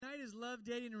Love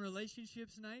Dating and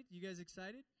Relationships Night. You guys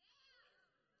excited?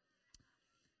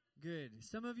 Good.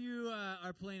 Some of you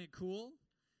are playing it cool.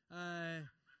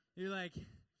 You're like,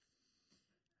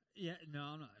 yeah, no,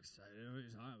 I'm not excited. What are you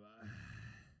talking about?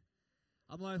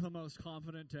 I'm like the most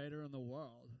confident dater in the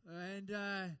world. And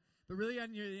but really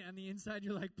on the inside,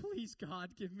 you're like, please,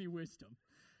 God, give me wisdom.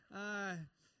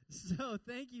 So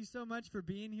thank you so much for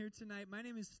being here tonight. My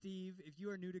name is Steve. If you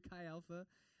are new to Chi Alpha,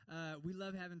 we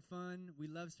love having fun. We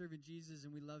love serving Jesus,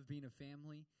 and we love being a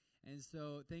family. And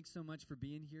so thanks so much for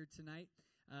being here tonight.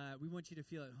 We want you to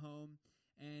feel at home.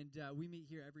 And we meet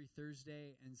here every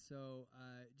Thursday. And so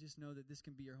just know that this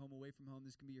can be your home away from home.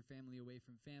 This can be your family away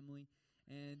from family.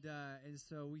 And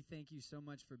so we thank you so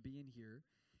much for being here.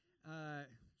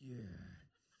 Yeah.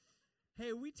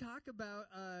 Hey, we talk about,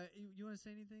 you want to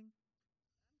say anything?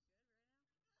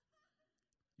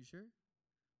 You sure?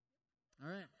 All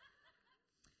right.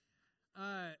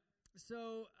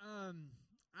 So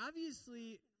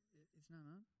obviously, it's not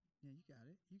on. Yeah, you got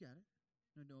it. You got it.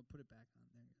 No, don't put it back on.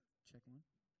 There you go. Check one.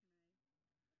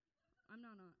 I'm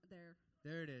not on there.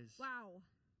 There it is. Wow.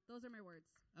 Those are my words.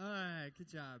 All right. Good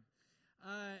job.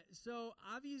 So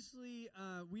obviously,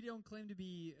 we don't claim to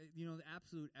be, the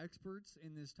absolute experts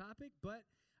in this topic, but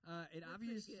it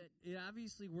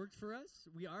obviously worked for us.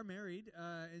 We are married,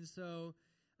 and so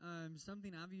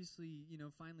something obviously,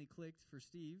 finally clicked for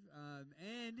Steve.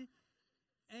 And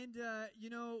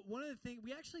one of the things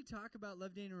we actually talk about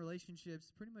love, dating, and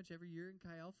relationships pretty much every year in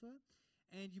Chi Alpha.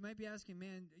 And you might be asking,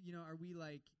 man, are we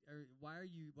why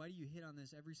do you hit on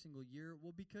this every single year?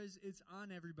 Well, because it's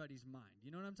on everybody's mind.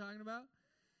 You know what I'm talking about?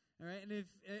 All right. And if,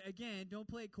 again, don't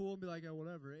play it cool and be like, oh,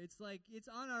 whatever. It's like, it's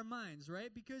on our minds,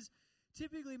 right? Because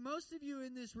typically most of you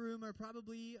in this room are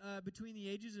probably between the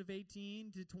ages of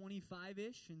 18 to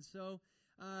 25-ish. And so,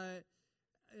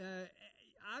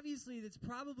 obviously, that's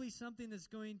probably something that's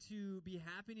going to be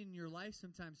happening in your life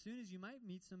sometime soon. As you might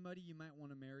meet somebody, you might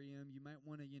want to marry him, you might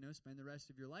want to, spend the rest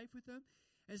of your life with them.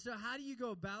 And so, how do you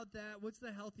go about that? What's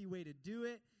the healthy way to do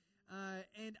it?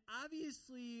 And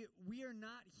obviously, we are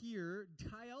not here.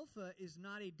 Chi Alpha is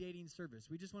not a dating service.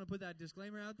 We just want to put that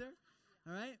disclaimer out there.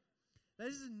 All right,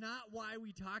 this is not why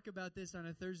we talk about this on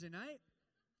a Thursday night.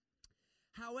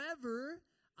 However,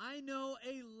 I know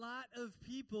a lot of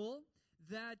people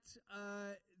that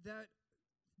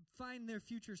find their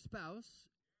future spouse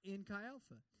in Chi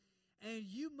Alpha. And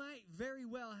you might very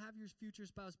well have your future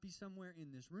spouse be somewhere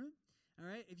in this room. All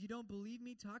right? If you don't believe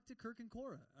me, talk to Kirk and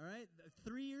Cora. All right?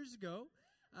 3 years ago,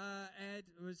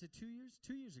 was it 2 years?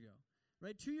 2 years ago.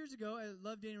 Right? 2 years ago at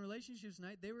Love, Dating, and Relationships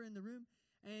Night, they were in the room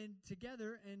and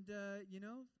together, and,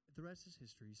 the rest is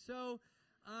history. So,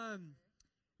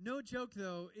 no joke,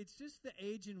 though. It's just the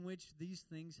age in which these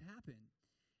things happen.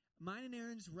 Mine and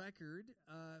Aaron's record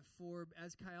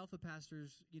as Chi Alpha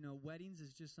pastors, weddings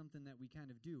is just something that we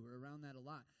kind of do. We're around that a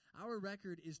lot. Our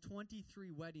record is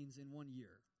 23 weddings in 1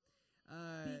 year.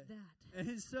 Beat that.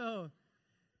 And so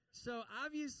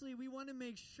obviously we want to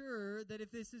make sure that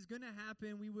if this is going to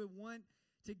happen, we would want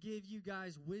to give you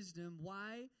guys wisdom.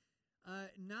 Why?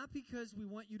 Not because we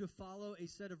want you to follow a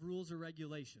set of rules or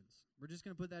regulations. We're just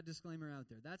going to put that disclaimer out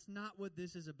there. That's not what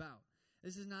this is about.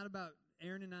 This is not about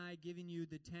Aaron and I giving you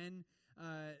the 10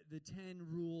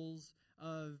 rules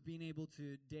of being able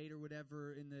to date or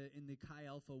whatever in the Chi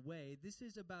Alpha way. This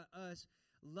is about us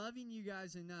loving you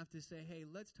guys enough to say, hey,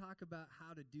 let's talk about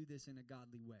how to do this in a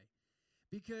godly way.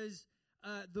 Because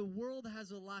the world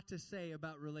has a lot to say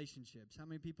about relationships. How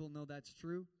many people know that's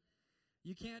true?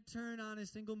 You can't turn on a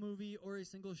single movie or a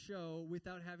single show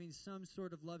without having some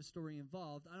sort of love story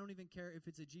involved. I don't even care if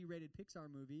it's a G-rated Pixar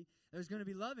movie. There's going to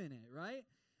be love in it, right?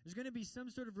 There's going to be some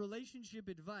sort of relationship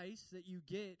advice that you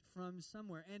get from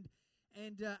somewhere. And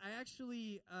I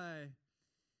actually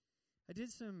I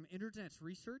did some internet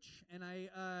research, and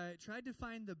I tried to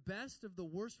find the best of the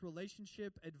worst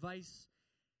relationship advice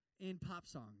in pop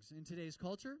songs in today's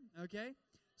culture, okay?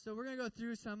 So we're going to go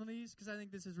through some of these because I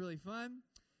think this is really fun.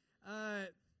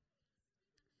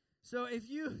 So if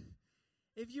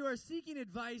you are seeking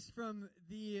advice from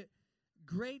the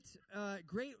great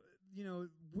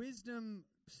wisdom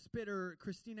spitter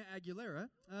Christina Aguilera,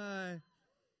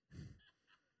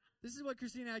 this is what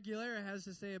Christina Aguilera has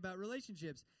to say about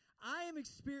relationships. I am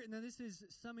experiencing. Now this is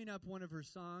summing up one of her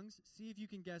songs. See if you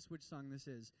can guess which song this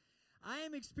is. I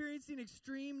am experiencing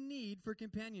extreme need for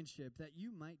companionship that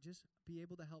you might just be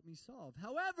able to help me solve.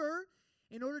 However,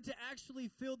 in order to actually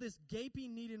fill this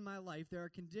gaping need in my life, there are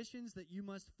conditions that you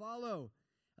must follow.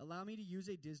 Allow me to use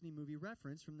a Disney movie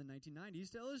reference from the 1990s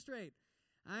to illustrate.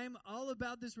 I'm all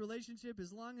about this relationship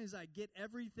as long as I get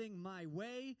everything my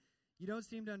way. You don't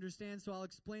seem to understand, so I'll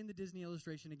explain the Disney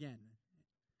illustration again.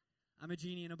 I'm a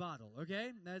genie in a bottle,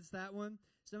 okay? That's that one.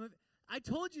 I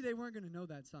told you they weren't going to know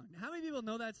that song. How many people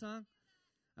know that song?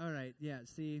 All right, yeah,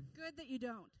 see. Good that you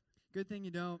don't. Good thing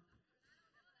you don't.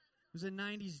 It was a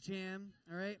 90s jam,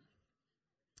 all right?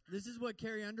 This is what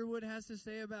Carrie Underwood has to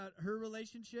say about her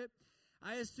relationship.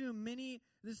 I assume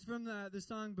this is from the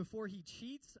song Before He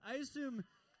Cheats.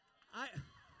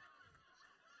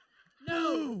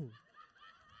 No!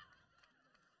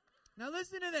 Now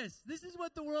listen to this. This is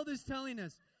what the world is telling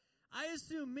us. I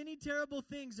assume many terrible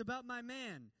things about my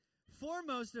man,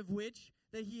 foremost of which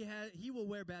that he will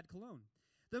wear bad cologne.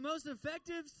 The most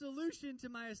effective solution to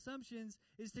my assumptions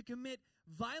is to commit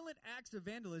violent acts of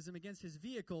vandalism against his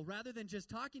vehicle rather than just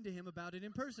talking to him about it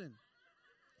in person.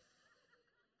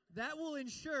 That will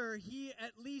ensure he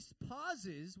at least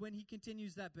pauses when he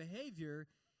continues that behavior.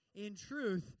 In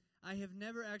truth, I have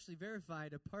never actually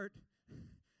verified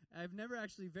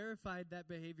that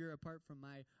behavior apart from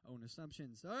my own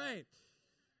assumptions. All right.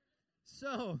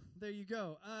 So, there you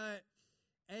go.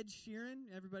 Ed Sheeran.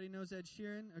 Everybody knows Ed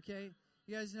Sheeran, okay?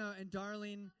 You guys know, and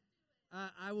Darling,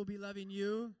 I will be loving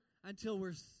you until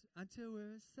we're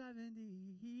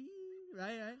 70.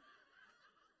 Right?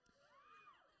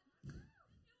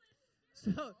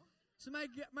 So my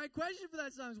question for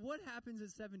that song is, what happens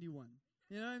at 71?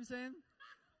 You know what I'm saying?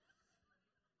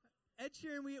 Ed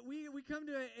Sheeran, we come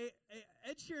to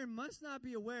Ed Sheeran must not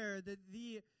be aware that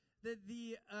the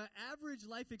average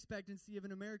life expectancy of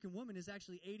an American woman is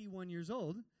actually 81 years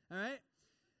old. All right,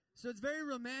 so it's very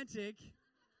romantic.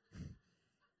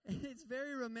 It's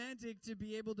very romantic to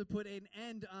be able to put an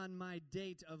end on my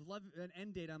date of love, an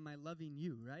end date on my loving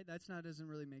you. Right? Doesn't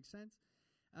really make sense.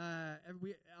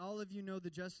 All of you know the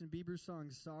Justin Bieber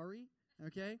song "Sorry."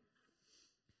 Okay.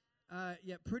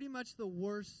 Yeah, pretty much the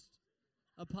worst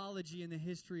apology in the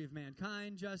history of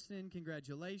mankind. Justin,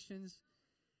 congratulations.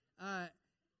 You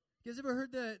guys ever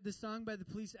heard the song by The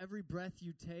Police, "Every Breath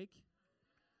You Take"?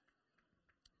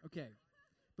 Okay.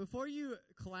 Before you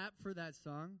clap for that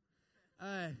song,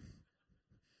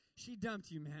 she dumped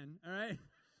you, man, all right?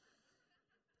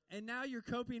 And now you're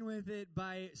coping with it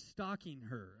by stalking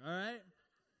her, all right?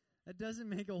 That doesn't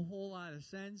make a whole lot of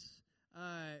sense.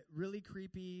 Really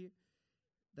creepy.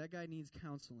 That guy needs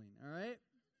counseling, all right?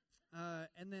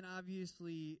 And then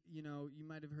obviously, you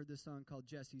might have heard this song called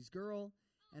Jesse's Girl,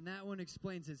 and that one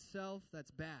explains itself.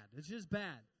 That's bad. It's just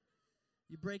bad.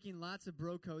 You're breaking lots of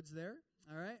bro codes there,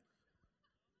 all right?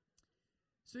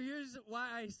 So here's why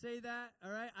I say that,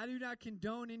 all right? I do not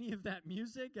condone any of that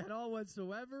music at all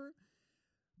whatsoever.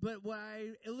 But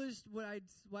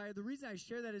the reason I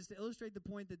share that is to illustrate the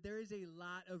point that there is a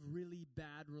lot of really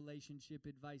bad relationship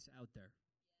advice out there.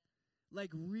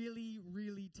 Like really,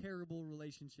 really terrible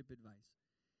relationship advice.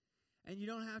 And you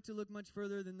don't have to look much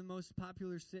further than the most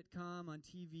popular sitcom on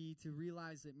TV to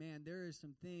realize that, man, there are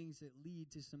some things that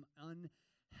lead to some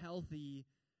unhealthy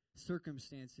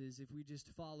circumstances if we just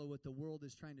follow what the world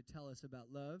is trying to tell us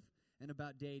about love and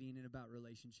about dating and about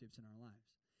relationships in our lives.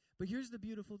 But here's the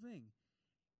beautiful thing,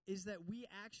 is that we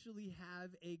actually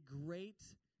have a great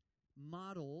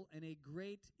model and a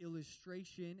great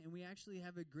illustration, and we actually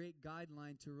have a great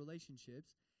guideline to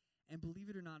relationships. And believe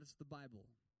it or not, it's the Bible.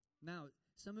 Now,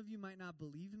 some of you might not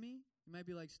believe me. You might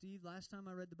be like, Steve, last time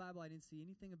I read the Bible, I didn't see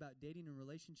anything about dating and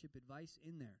relationship advice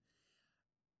in there.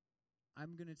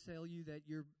 I'm going to tell you that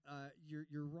you're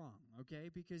wrong, okay?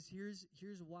 Because here's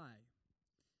why.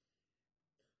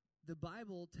 The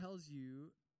Bible tells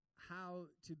you how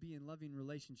to be in loving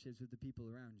relationships with the people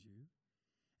around you.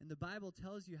 And the Bible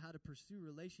tells you how to pursue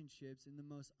relationships in the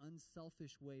most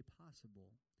unselfish way possible.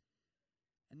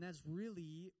 And that's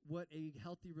really what a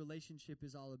healthy relationship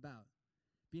is all about.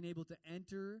 Being able to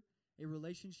enter a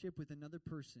relationship with another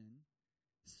person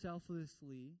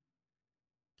selflessly,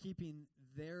 keeping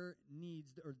their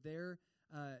needs or their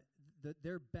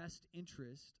best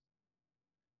interest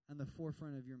on the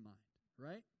forefront of your mind,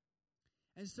 right?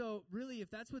 And so, really, if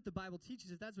that's what the Bible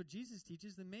teaches, if that's what Jesus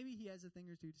teaches, then maybe he has a thing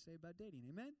or two to say about dating.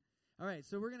 Amen? All right,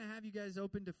 so we're going to have you guys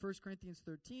open to 1 Corinthians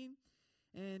 13.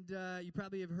 And you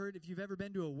probably have heard, if you've ever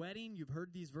been to a wedding, you've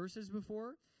heard these verses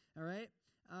before. All right?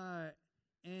 1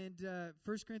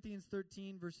 Corinthians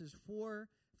 13, verses 4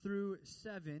 through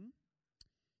 7,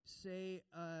 say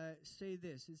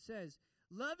this. It says,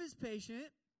 "Love is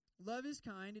patient, love is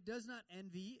kind, it does not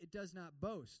envy, it does not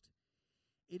boast.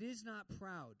 It is not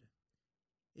proud.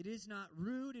 It is not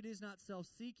rude, it is not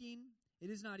self-seeking, it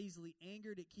is not easily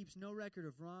angered, it keeps no record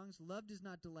of wrongs. Love does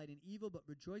not delight in evil, but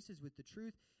rejoices with the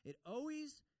truth. It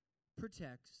always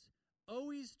protects,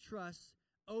 always trusts,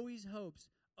 always hopes,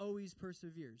 always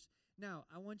perseveres." Now,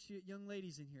 I want you, young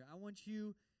ladies in here, I want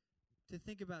you to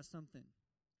think about something.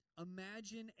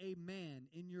 Imagine a man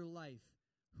in your life life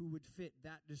who would fit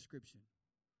that description.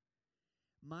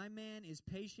 My man is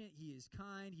patient, he is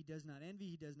kind, he does not envy,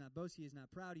 he does not boast, he is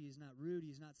not proud, he is not rude, he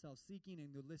is not self-seeking,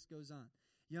 and the list goes on.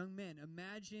 Young men,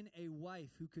 imagine a wife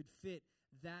who could fit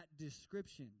that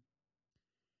description.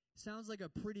 Sounds like a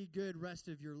pretty good rest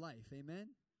of your life, amen?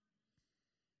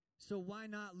 So why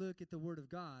not look at the Word of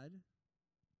God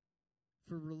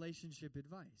for relationship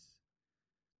advice?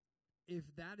 If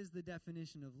that is the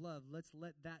definition of love, let's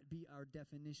let that be our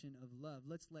definition of love.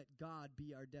 Let's let God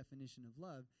be our definition of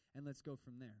love, and let's go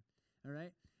from there. All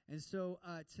right? And so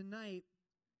tonight,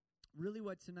 really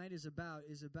what tonight is about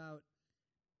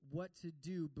what to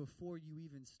do before you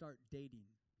even start dating.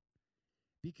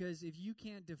 Because if you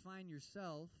can't define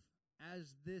yourself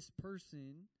as this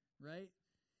person, right?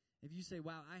 If you say,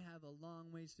 wow, I have a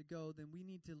long ways to go, then we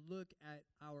need to look at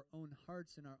our own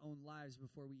hearts and our own lives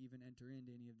before we even enter into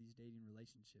any of these dating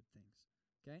relationship things,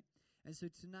 okay? And so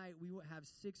tonight we will have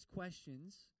 6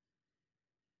 questions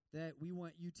that we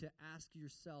want you to ask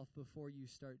yourself before you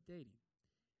start dating.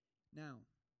 Now,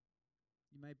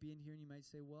 you might be in here and you might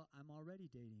say, well, I'm already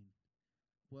dating.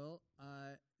 Well,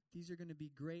 these are going to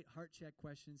be great heart check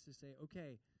questions to say,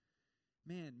 okay,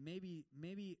 man, maybe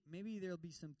there'll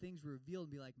be some things revealed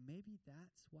and be like, maybe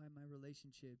that's why my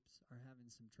relationships are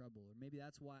having some trouble. Or maybe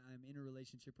that's why I'm in a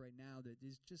relationship right now that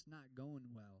is just not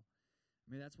going well.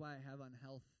 Maybe that's why I have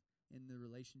unhealth in the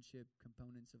relationship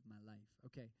components of my life.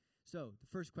 Okay, so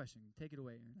the first question. Take it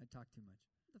away, Aaron. I talk too much.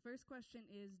 The first question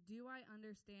is, do I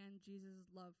understand Jesus'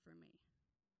 love for me?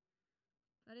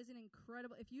 That is an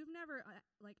incredible... If you've never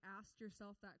asked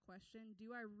yourself that question,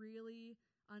 do I really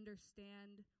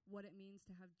understand what it means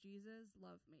to have Jesus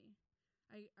love me?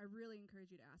 I really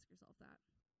encourage you to ask yourself that.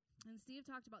 And Steve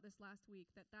talked about this last week,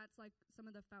 that's like some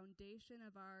of the foundation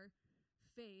of our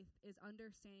faith is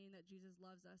understanding that Jesus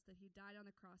loves us, that he died on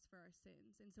the cross for our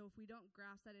sins. And so if we don't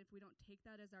grasp that, if we don't take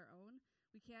that as our own,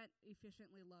 we can't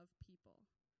efficiently love people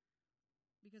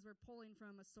because we're pulling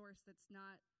from a source it's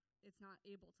not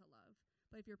able to love.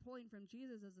 But if you're pulling from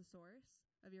Jesus as the source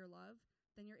of your love,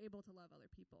 then you're able to love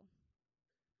other people.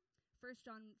 1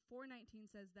 John 4:19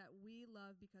 says that we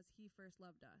love because he first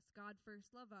loved us. God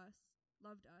first loved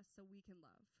us so we can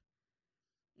love.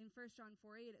 In 1 John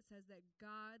 4:8 it says that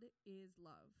God is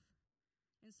love.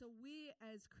 And so we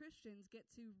as Christians get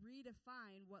to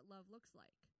redefine what love looks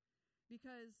like.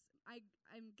 Because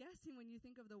I'm guessing when you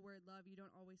think of the word love, you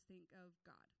don't always think of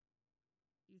God.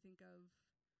 You think of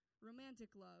romantic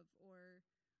love or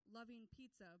loving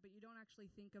pizza, but you don't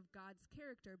actually think of God's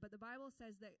character. But the Bible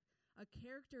says that a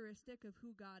characteristic of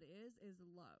who God is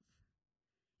love.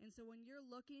 And so when you're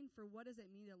looking for what does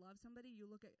it mean to love somebody, you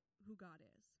look at who God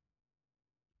is.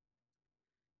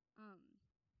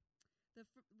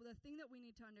 The thing that we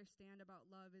need to understand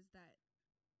about love is that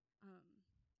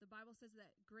the Bible says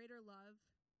that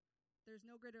there's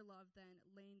no greater love than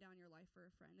laying down your life for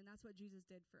a friend. And that's what Jesus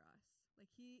did for us. Like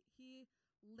he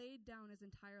laid down his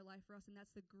entire life for us, and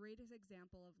that's the greatest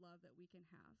example of love that we can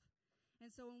have. And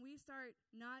so when we start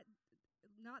not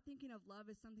thinking of love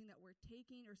as something that we're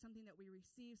taking or something that we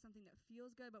receive, something that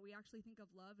feels good, but we actually think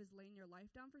of love as laying your life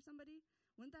down for somebody,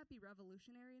 wouldn't that be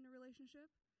revolutionary in a relationship?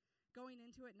 Going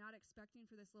into it not expecting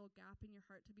for this little gap in your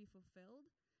heart to be fulfilled,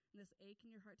 and this ache in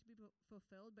your heart to be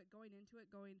fulfilled, but going into it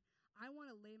going, I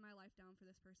want to lay my life down for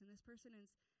this person. This person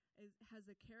has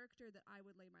a character that I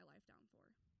would lay my life down for.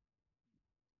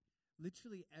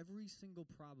 Literally every single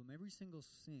problem, every single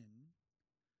sin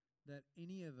that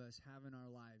any of us have in our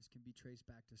lives can be traced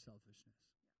back to selfishness.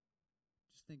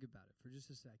 Just think about it for just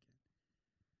a second.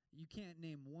 You can't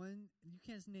name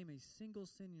a single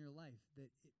sin in your life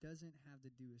that it doesn't have to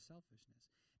do with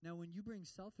selfishness. Now, when you bring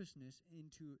selfishness,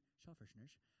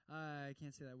 I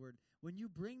can't say that word. When you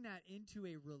bring that into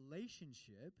a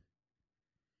relationship,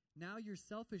 now your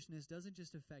selfishness doesn't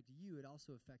just affect you, it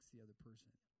also affects the other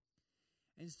person.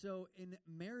 And so in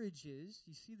marriages,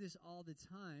 you see this all the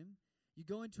time. You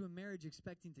go into a marriage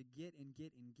expecting to get and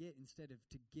get and get instead of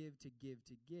to give, to give,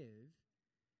 to give.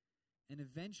 And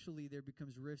eventually there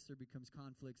becomes rifts, there becomes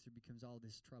conflicts, there becomes all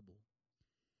this trouble.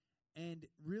 And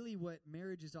really what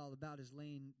marriage is all about is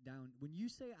laying down. When you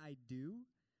say I do,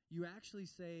 you actually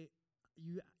say,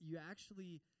 you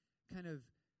actually kind of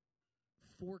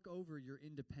fork over your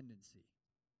independency.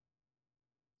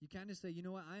 You kind of say, you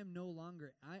know what, I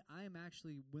am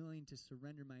actually willing to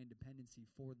surrender my independency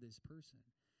for this person.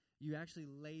 You actually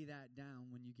lay that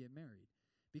down when you get married.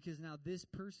 Because now this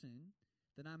person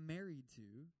that I'm married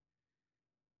to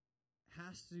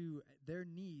their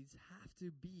needs have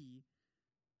to be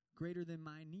greater than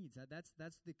my needs.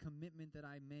 That's the commitment that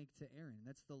I make to Aaron.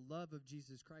 That's the love of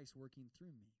Jesus Christ working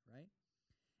through me, right?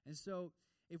 And so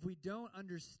if we don't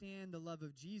understand the love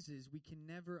of Jesus, we can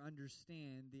never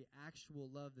understand the actual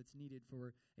love that's needed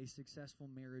for a successful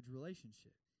marriage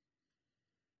relationship.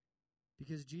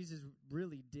 Because Jesus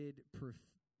really did perfect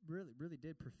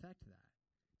that.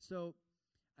 So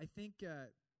I think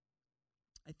that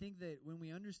when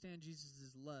we understand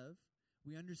Jesus' love,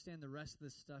 we understand the rest of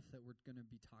the stuff that we're going to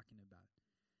be talking about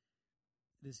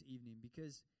this evening.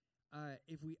 Because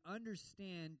if we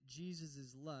understand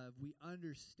Jesus' love, we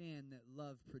understand that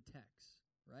love protects,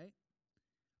 right?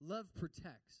 Love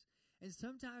protects. And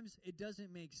sometimes it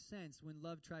doesn't make sense when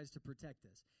love tries to protect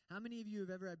us. How many of you have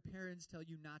ever had parents tell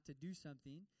you not to do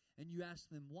something, and you ask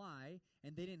them why,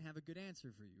 and they didn't have a good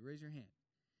answer for you? Raise your hand.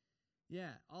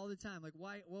 Yeah, all the time. Like,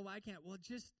 why? Well, why can't? Well,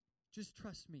 just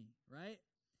trust me, right?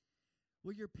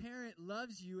 Well, your parent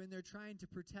loves you, and they're trying to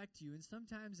protect you, and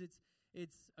sometimes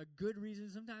it's a good reason.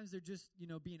 Sometimes they're just,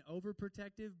 being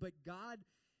overprotective. But God,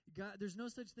 there's no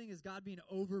such thing as God being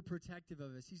overprotective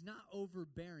of us. He's not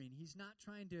overbearing. He's not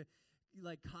trying to,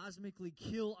 cosmically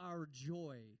kill our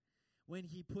joy when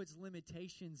He puts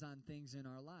limitations on things in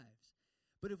our lives.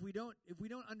 But if we don't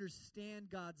understand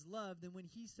God's love, then when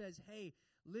He says, hey,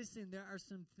 listen, there are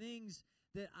some things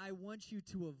that I want you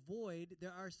to avoid.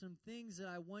 There are some things that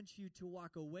I want you to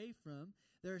walk away from.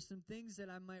 There are some things that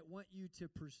I might want you to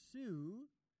pursue.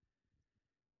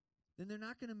 Then they're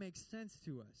not going to make sense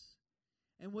to us.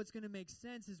 And what's going to make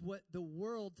sense is what the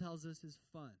world tells us is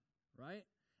fun, right?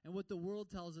 And what the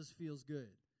world tells us feels good.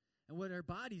 And what our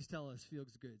bodies tell us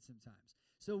feels good sometimes.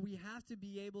 So we have to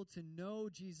be able to know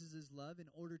Jesus' love in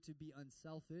order to be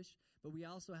unselfish, but we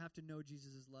also have to know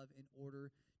Jesus' love in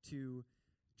order to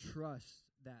trust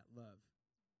that love,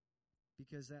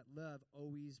 because that love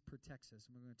always protects us.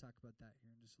 And we're going to talk about that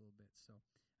here in just a little bit. So,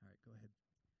 all right, go ahead.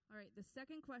 All right, the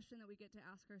second question that we get to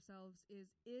ask ourselves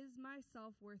is my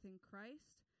self-worth in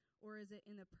Christ, or is it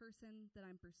in the person that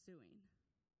I'm pursuing?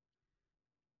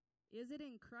 Is it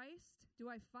in Christ? Do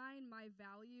I find my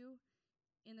value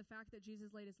in the fact that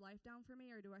Jesus laid His life down for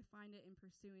me, or do I find it in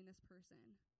pursuing this person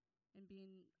and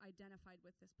being identified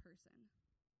with this person?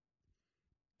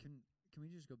 Can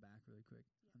we just go back really quick?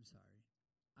 Yeah. I'm sorry.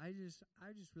 I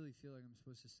just really feel like I'm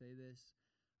supposed to say this.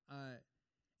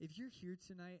 If you're here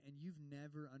tonight and you've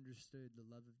never understood the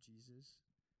love of Jesus,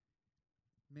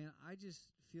 man, I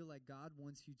just feel like God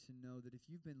wants you to know that if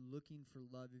you've been looking for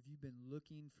love, if you've been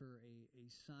looking for a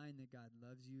sign that God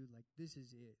loves you, like this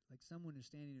is it. Like someone is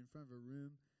standing in front of a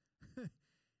room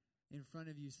in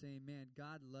front of you saying, man,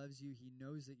 God loves you. He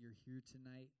knows that you're here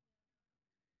tonight.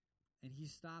 And He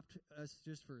stopped us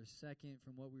just for a second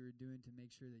from what we were doing to make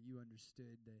sure that you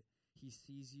understood that He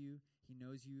sees you, He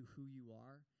knows you, who you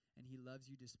are, and He loves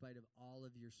you despite of all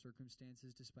of your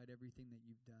circumstances, despite everything that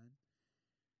you've done.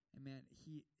 And man,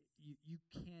 you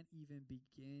can't even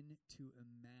begin to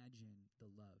imagine the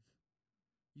love.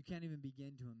 You can't even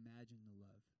begin to imagine the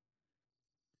love.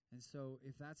 And so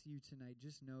if that's you tonight,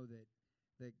 just know that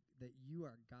you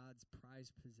are God's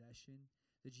prized possession,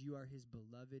 that you are His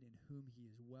beloved in whom He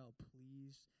is well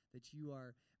pleased, that you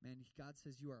are, man, God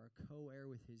says you are a co-heir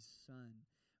with His Son.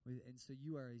 And so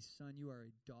you are a son, you are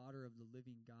a daughter of the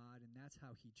living God, and that's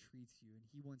how He treats you. And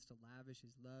He wants to lavish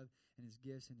His love and His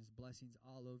gifts and His blessings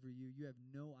all over you. You have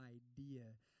no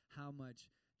idea how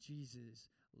much Jesus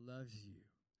loves you.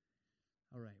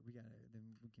 All right, then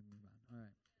we can move on. All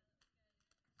right.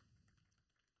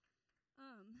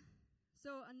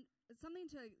 So something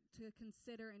to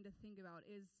consider and to think about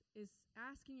is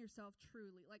asking yourself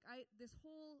truly. Like this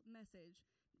whole message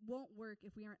won't work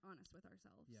if we aren't honest with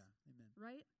ourselves. Yeah, amen.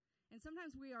 Right? And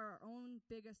sometimes we are our own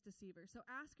biggest deceiver. So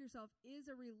ask yourself, is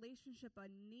a relationship a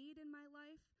need in my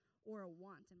life or a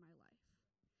want in my life?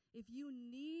 If you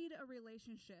need a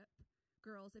relationship,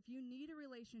 girls, if you need a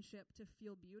relationship to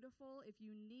feel beautiful, if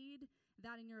you need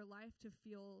that in your life to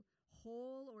feel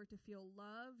whole or to feel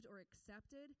loved or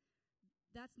accepted,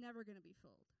 that's never going to be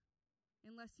filled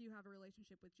unless you have a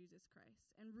relationship with Jesus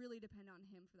Christ and really depend on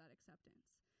Him for that acceptance.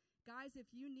 Guys, if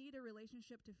you need a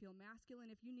relationship to feel masculine,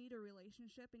 if you need a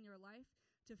relationship in your life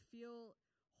to feel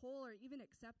whole or even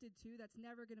accepted too, that's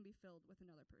never going to be filled with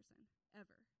another person,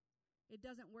 ever. It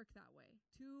doesn't work that way.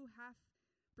 Two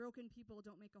half-broken people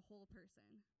don't make a whole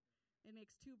person. It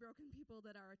makes two broken people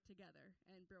that are together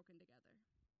and broken together.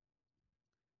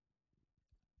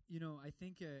 I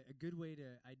think a good way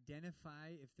to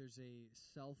identify if there's a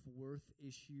self-worth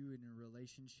issue in a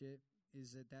relationship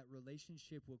is that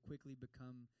relationship will quickly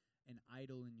become an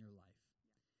idol in your life.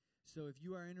 So if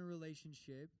you are in a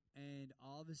relationship and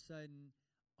all of a sudden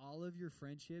all of your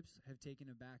friendships have taken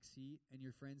a back seat and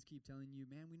your friends keep telling you,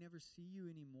 man, we never see you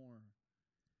anymore,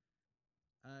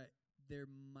 there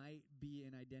might be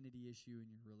an identity issue in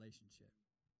your relationship.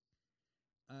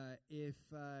 if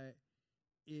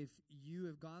you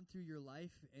have gone through your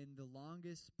life and the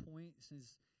longest point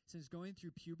since going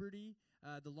through puberty,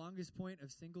 the longest point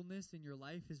of singleness in your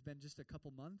life has been just a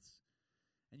couple months,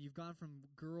 and you've gone from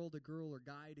girl to girl or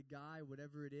guy to guy,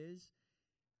 whatever it is,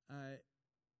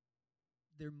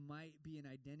 there might be an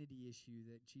identity issue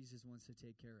that Jesus wants to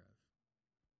take care of.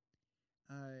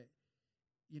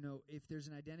 If there's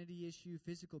an identity issue,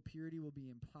 physical purity will be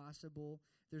impossible.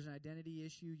 If there's an identity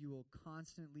issue, you will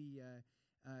constantly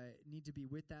need to be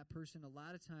with that person. A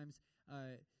lot of times,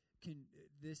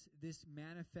 this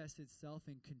manifests itself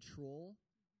in control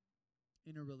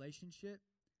in a relationship.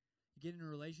 You get in a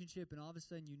relationship, and all of a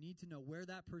sudden, you need to know where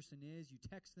that person is. You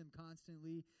text them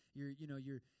constantly. You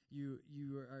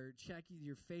are checking.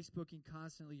 You're Facebooking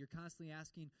constantly. You're constantly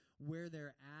asking where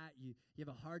they're at. You have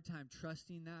a hard time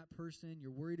trusting that person.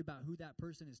 You're worried about who that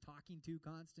person is talking to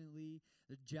constantly.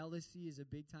 The jealousy is a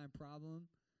big time problem.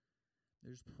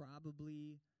 There's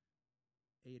probably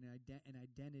an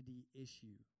identity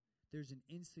issue. There's an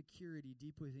insecurity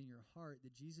deep within your heart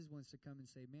that Jesus wants to come and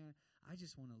say, man, I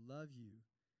just want to love you.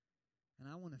 And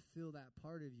I want to fill that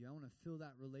part of you. I want to fill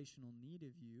that relational need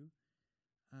of you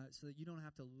so that you don't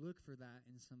have to look for that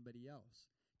in somebody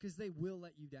else. Because they will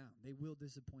let you down. They will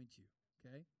disappoint you,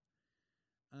 okay?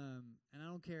 And I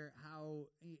don't care how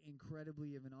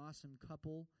incredibly of an awesome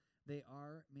couple they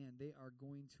are, man, they are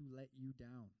going to let you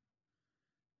down.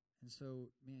 And so,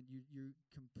 man, your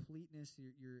completeness,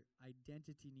 your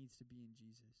identity needs to be in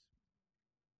Jesus.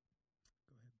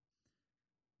 Go ahead.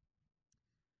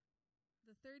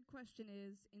 The third question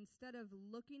is, instead of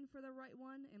looking for the right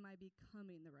one, am I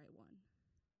becoming the right one?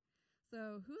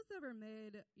 So who's ever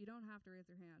made, you don't have to raise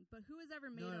your hand, but who has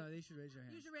ever made No, they should raise their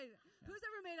hand. You should raise it. Yeah. Who's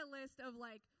ever made a list of,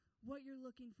 like, what you're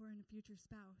looking for in a future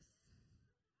spouse?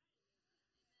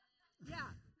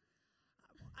 Yeah.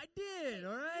 I did,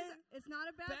 all right? It's not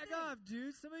a bad thing. Back off,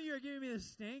 dude. Some of you are giving me the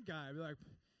stank eye. I'd be like,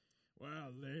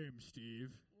 wow, lame,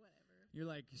 Steve. Whatever. You're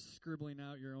like scribbling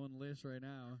out your own list right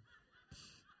now.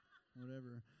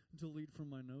 Whatever. Delete from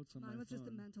my notes on my phone. Mine was just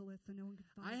a mental list so no one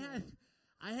could find it.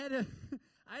 I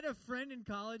had a friend in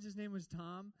college. His name was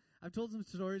Tom. I've told some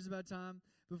stories about Tom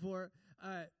before.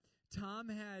 Tom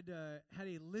had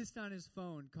a list on his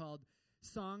phone called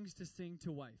 "Songs to Sing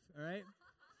to Wife." All right.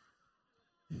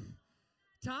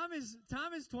 Tom is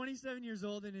 27 years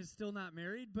old and is still not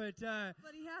married, but he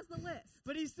has the list.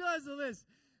 But he still has the list.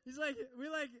 He's like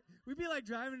we'd be like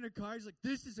driving in a car. He's like,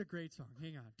 "This is a great song.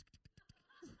 Hang on,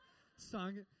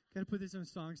 song. Got to put this on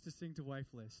songs to sing to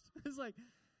wife list." I was like,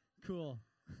 "Cool."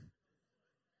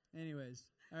 Anyways,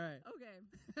 all right. Okay.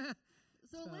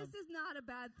 So list is not a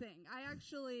bad thing. I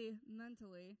actually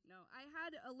I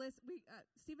had a list.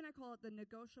 Steve and I call it the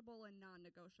negotiable and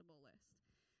non-negotiable list.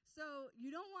 So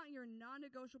you don't want your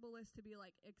non-negotiable list to be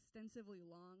like extensively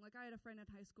long. Like I had a friend in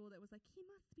high school that was like, he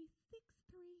must be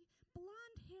 6'3",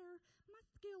 blonde hair,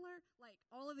 muscular, like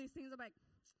all of these things. I'm like,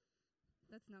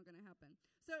 that's not going to happen.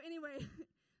 So anyway,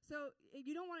 so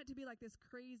you don't want it to be like this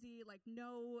crazy, like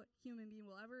no human being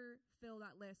will ever fill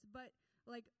that list. But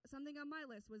like something on my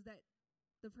list was that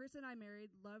the person I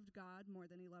married loved God more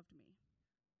than he loved me.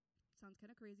 Sounds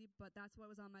kind of crazy, but that's what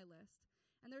was on my list.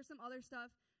 And there's some other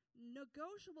stuff.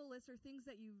 Negotiable lists are things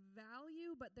that you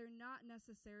value, but they're not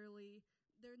necessarily,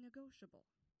 they're negotiable.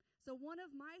 So one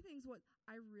of my things was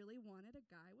I really wanted a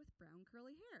guy with brown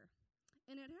curly hair.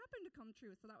 And it happened to come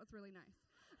true, so that was really nice.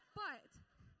 But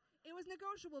it was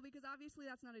negotiable because obviously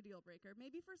that's not a deal breaker.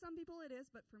 Maybe for some people it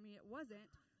is, but for me it wasn't.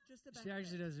 Just a benefit. She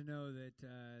actually doesn't know that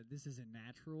this isn't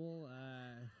natural.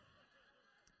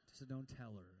 So don't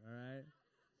tell her, all right?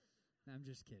 I'm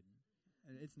just kidding.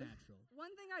 It's natural.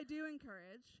 One thing I do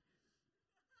encourage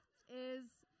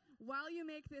is while you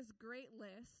make this great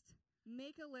list,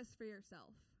 make a list for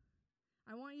yourself.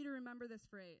 I want you to remember this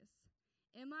phrase.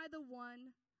 Am I the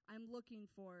one I'm looking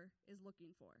for is looking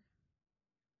for?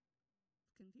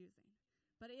 It's confusing.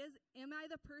 But am I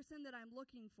the person that I'm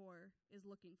looking for is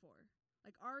looking for?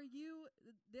 Like, are you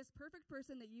this perfect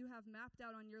person that you have mapped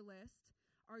out on your list?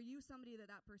 Are you somebody that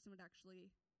person would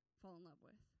actually fall in love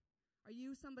with? Are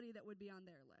you somebody that would be on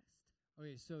their list?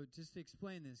 Okay, so just to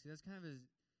explain this, 'cause that's kind of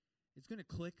it's going to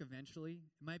click eventually.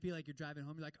 It might be like you're driving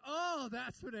home, you're like, oh,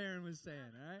 that's what Aaron was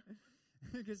saying, all right?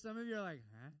 Because some of you are like,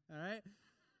 huh? All right?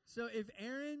 So if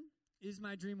Aaron is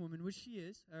my dream woman, which she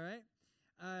is, all right?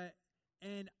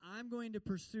 And I'm going to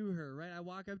pursue her, right? I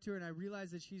walk up to her and I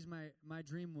realize that she's my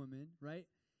dream woman, right?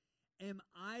 Am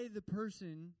I the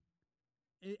person,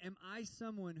 am I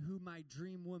someone who my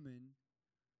dream woman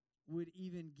would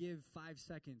even give 5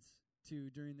 seconds to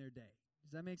during their day?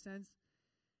 Does that make sense?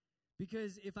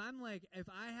 Because if I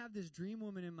have this dream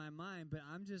woman in my mind, but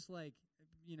I'm just like,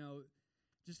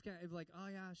 just kind of like, oh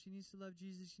yeah, she needs to love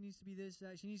Jesus. She needs to be this,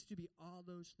 that. She needs to be all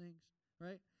those things,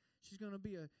 right? She's going to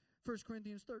be a 1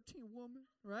 Corinthians 13 woman,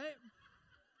 right?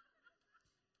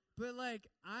 But like,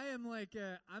 I am like,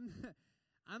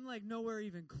 I'm like nowhere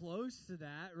even close to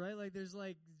that, right? Like, there's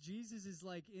like, Jesus is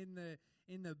like in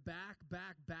the back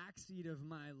seat of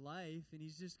my life, and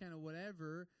he's just kind of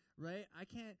whatever, right? I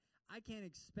can't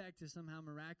expect to somehow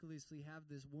miraculously have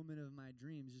this woman of my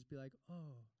dreams just be like,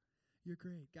 oh, you're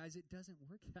great. Guys, it doesn't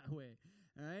work that way,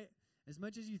 all right? As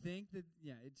much as you think that,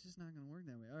 yeah, it's just not going to work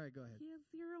that way. All right, go ahead. He has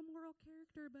zero moral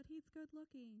character, but he's good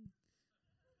looking.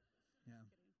 Yeah.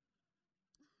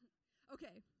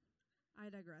 Okay, I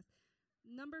digress.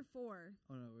 Number 4.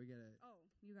 Oh, no, we got to. Oh,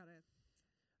 you got it.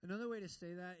 Another way to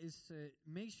say that is to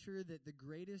make sure that the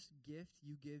greatest gift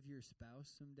you give your spouse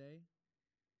someday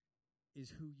is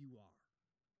who you are.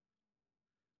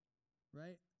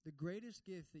 Right? The greatest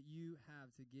gift that you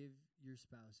have to give your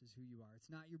spouse is who you are. It's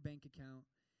not your bank account.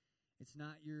 It's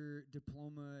not your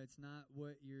diploma. It's not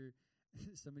what your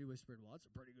somebody whispered, well, that's a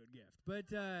pretty good gift. But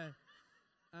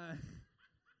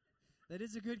that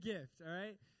is a good gift, all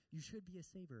right? You should be a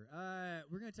saver.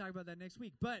 We're going to talk about that next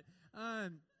week. But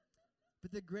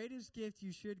the greatest gift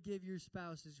you should give your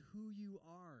spouse is who you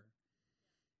are.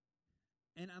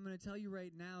 And I'm going to tell you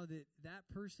right now that that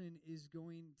person is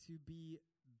going to be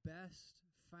best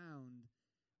found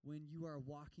when you are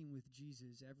walking with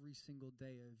Jesus every single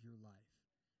day of your life.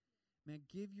 Man,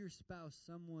 give your spouse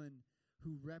someone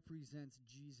who represents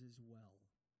Jesus well.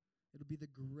 It'll be the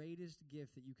greatest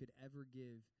gift that you could ever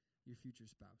give your future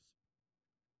spouse.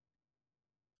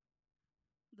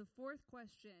 The 4th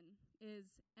question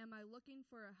is, am I looking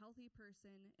for a healthy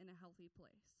person in a healthy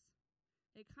place?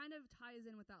 It kind of ties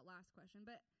in with that last question,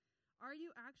 but are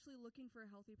you actually looking for a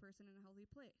healthy person in a healthy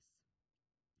place?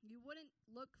 You wouldn't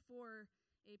look for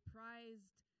a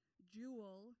prized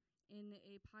jewel in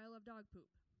a pile of dog poop.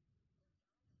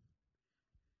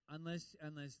 Unless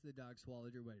the dog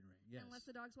swallowed your wedding ring. Yes. Unless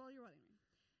the dog swallowed your wedding ring.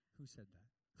 Who said that?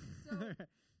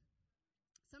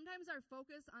 So sometimes our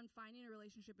focus on finding a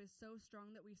relationship is so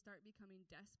strong that we start becoming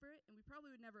desperate, and we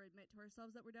probably would never admit to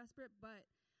ourselves that we're desperate, but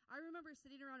I remember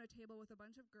sitting around a table with a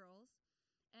bunch of girls,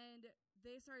 and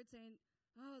they started saying,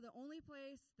 oh, the only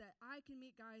place that I can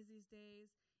meet guys these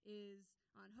days is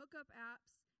on hookup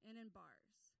apps and in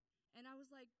bars. And I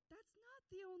was like, that's not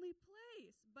the only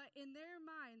place. But in their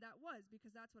mind, that was,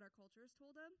 because that's what our culture has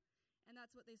told them, and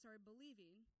that's what they started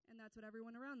believing, and that's what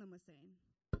everyone around them was saying.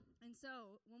 And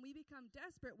so when we become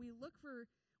desperate, we want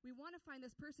to find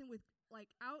this person with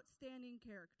like outstanding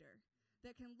character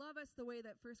that can love us the way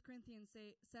that 1 Corinthians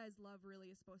says love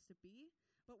really is supposed to be,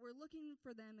 but we're looking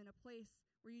for them in a place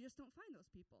where you just don't find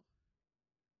those people.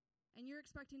 And you're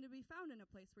expecting to be found in a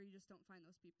place where you just don't find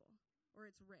those people, or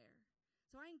it's rare.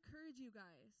 So I encourage you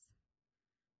guys,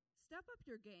 step up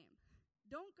your game.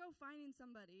 Don't go finding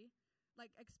somebody,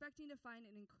 like expecting to find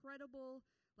an incredible,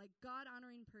 like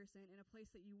God-honoring person in a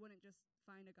place that you wouldn't just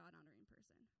find a God-honoring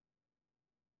person.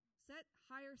 Set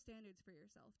higher standards for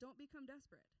yourself. Don't become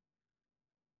desperate.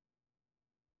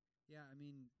 Yeah, I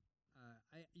mean,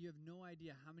 you have no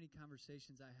idea how many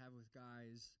conversations I have with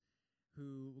guys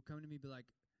who will come to me and be like,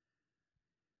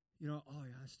 oh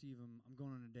yeah, Steve, I'm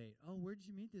going on a date. Oh, where'd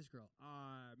you meet this girl?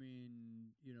 I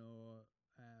mean,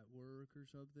 at work or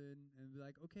something. And be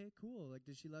like, okay, cool. Like,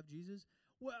 does she love Jesus?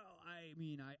 Well, I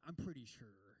mean, I'm pretty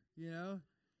sure,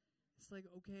 It's like,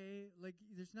 okay, like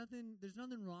there's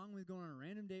nothing wrong with going on a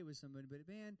random date with somebody, but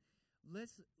man,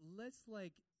 let's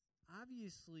like,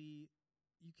 obviously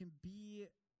you can be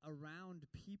around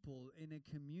people in a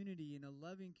community, in a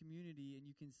loving community, and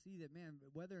you can see that, man,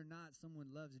 whether or not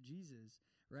someone loves Jesus,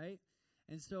 right?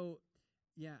 And so,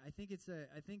 yeah, I think that's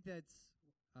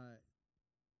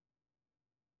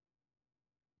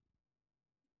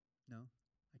no,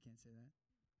 I can't say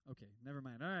that. Okay, never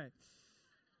mind. All right.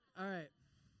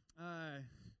 Now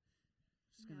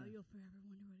you'll forever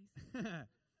wonder what he said.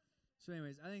 So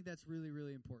anyways, I think that's really,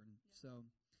 really important. Yep. So,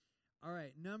 all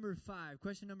right,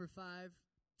 question number 5.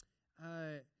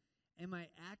 Am I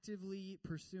actively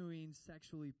pursuing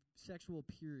sexual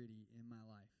purity in my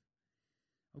life?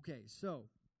 Okay, so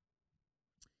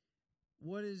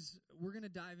we're going to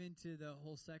dive into the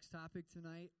whole sex topic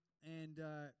tonight, and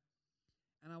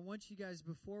I want you guys,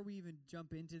 before we even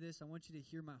jump into this, I want you to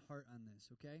hear my heart on this,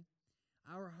 okay?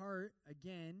 Our heart,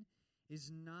 again,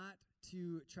 is not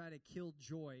to try to kill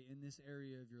joy in this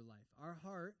area of your life. Our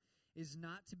heart is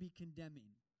not to be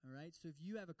condemning. All right, so if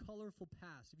you have a colorful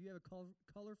past, if you have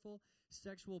a colorful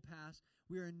sexual past,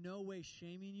 we are in no way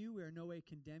shaming you. We are in no way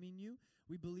condemning you.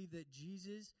 We believe that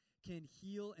Jesus can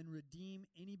heal and redeem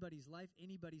anybody's life,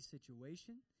 anybody's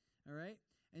situation. All right?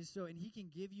 And he can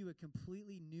give you a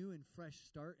completely new and fresh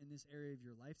start in this area of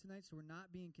your life tonight. So we're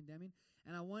not being condemning.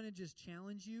 And I want to just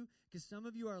challenge you, because some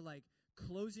of you are like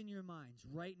closing your minds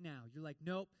right now. You're like,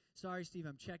 nope, sorry, Steve,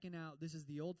 I'm checking out. This is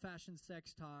the old-fashioned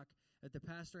sex talk that the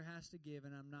pastor has to give,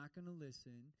 and I'm not going to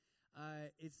listen.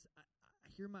 I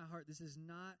hear my heart. This is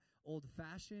not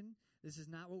old-fashioned. This is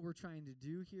not what we're trying to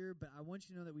do here. But I want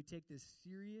you to know that we take this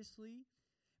seriously,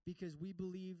 because we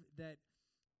believe that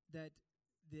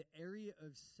the area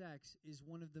of sex is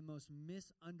one of the most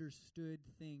misunderstood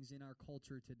things in our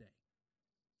culture today.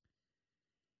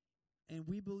 And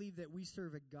we believe that we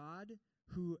serve a God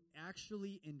who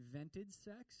actually invented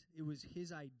sex. It was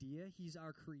his idea. He's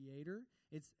our creator.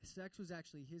 Sex was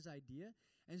actually his idea.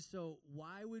 And so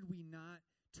why would we not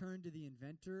turn to the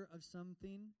inventor of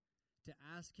something to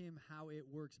ask him how it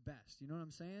works best? You know what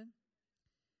I'm saying?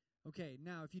 Okay,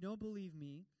 now if you don't believe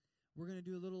me, we're going to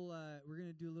do a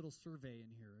little survey in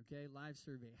here, okay? Live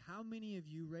survey. How many of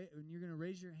you, and you're going to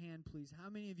raise your hand, please, how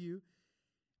many of you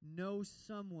know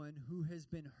someone who has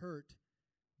been hurt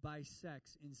by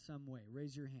sex in some way?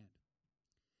 Raise your hand.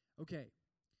 Okay.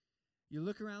 You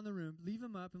look around the room. Leave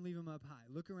them up and leave them up high.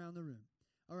 Look around the room.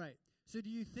 All right. So do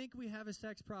you think we have a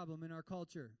sex problem in our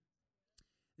culture?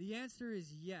 The answer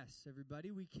is yes,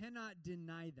 everybody. We cannot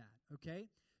deny that, okay?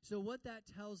 So what that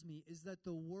tells me is that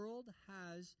the world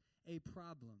has a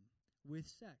problem with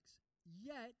sex.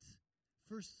 Yet,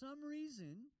 for some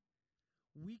reason,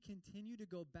 we continue to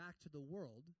go back to the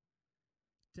world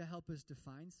to help us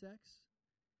define sex,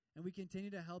 and we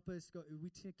continue to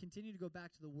continue to go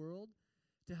back to the world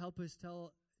to help us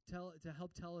tell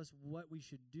us what we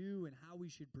should do and how we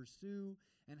should pursue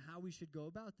and how we should go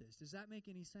about this. Does that make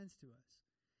any sense to us?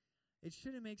 It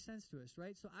shouldn't make sense to us,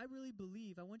 right? So I really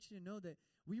believe, I want you to know that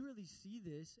we really see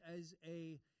this as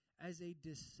a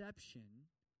deception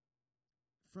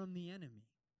from the enemy,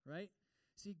 right?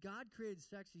 See, God created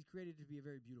sex. He's created it to be a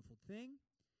very beautiful thing.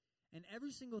 And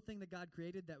every single thing that God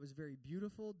created that was very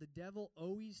beautiful, the devil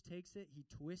always takes it, he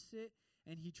twists it,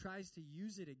 and he tries to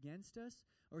use it against us,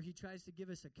 or he tries to give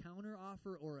us a counter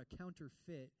offer or a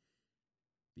counterfeit,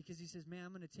 because he says, man,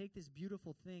 I'm going to take this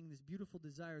beautiful thing, this beautiful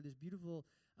desire, this beautiful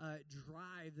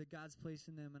drive that God's placed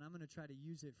in them, and I'm going to try to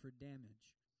use it for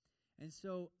damage. And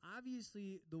so,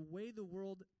 obviously, the way the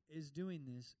world is doing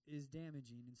this is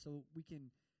damaging, and so we can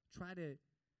try to,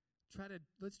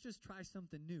 let's just try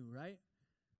something new, right?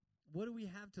 What do we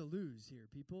have to lose here,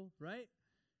 people, right?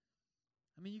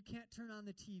 I mean, you can't turn on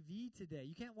the TV today.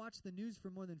 You can't watch the news for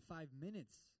more than 5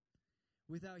 minutes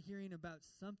without hearing about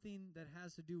something that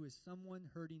has to do with someone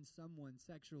hurting someone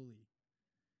sexually.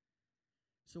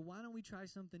 So why don't we try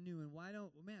something new? And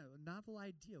a novel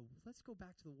idea. Let's go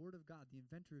back to the Word of God, the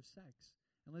inventor of sex,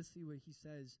 and let's see what he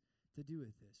says to do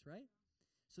with this, right?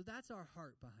 So that's our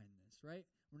heart behind this, right?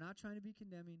 We're not trying to be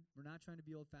condemning. We're not trying to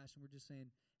be old-fashioned. We're just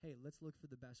saying, hey, let's look for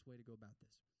the best way to go about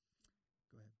this.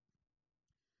 Go ahead.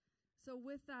 So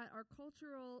with that, our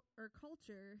culture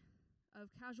of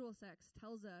casual sex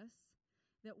tells us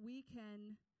that we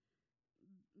can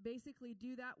basically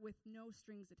do that with no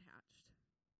strings attached.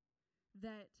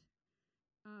 That,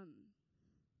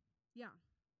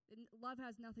 love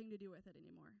has nothing to do with it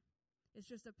anymore. It's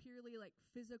just a purely like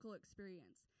physical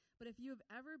experience. But if you've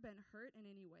ever been hurt in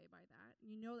any way by that,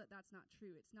 you know that that's not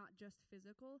true. It's not just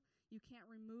physical. You can't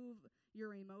remove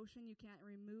your emotion. You can't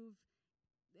remove,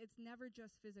 it's never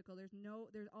just physical.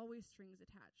 There's always strings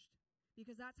attached,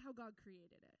 because that's how God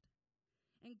created it.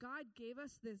 And God gave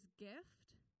us this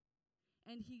gift,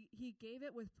 and he gave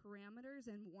it with parameters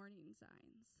and warning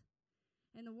signs.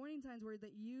 And the warning signs were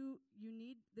that you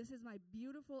need, this is my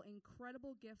beautiful,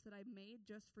 incredible gift that I made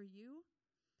just for you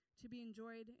to be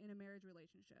enjoyed in a marriage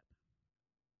relationship.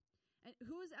 And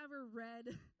who has ever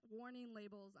read warning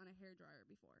labels on a hairdryer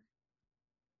before?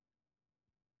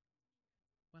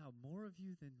 Wow, more of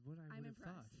you than what I would have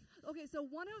thought. Okay, so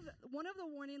one of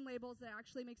the warning labels that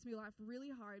actually makes me laugh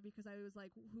really hard, because I was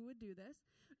like, who would do this,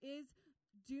 is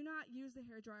do not use the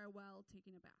hairdryer while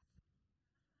taking a bath.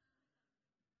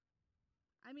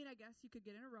 I mean, I guess you could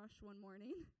get in a rush one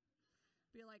morning,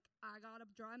 be like, I gotta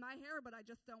dry my hair, but I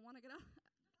just don't want to get up.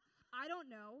 I don't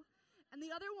know. And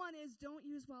the other one is don't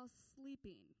use while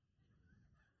sleeping.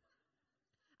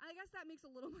 I guess that makes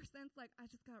a little more sense. Like, I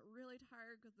just got really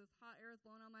tired because this hot air is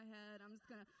blowing on my head. I'm just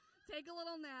going to take a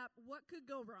little nap. What could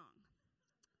go wrong?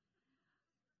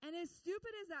 And as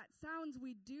stupid as that sounds,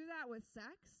 we do that with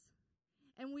sex.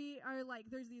 And we are like,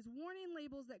 there's these warning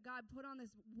labels that God put on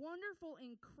this wonderful,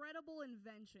 incredible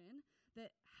invention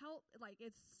that help, like,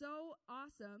 it's so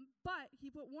awesome, but he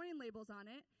put warning labels on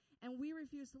it, and we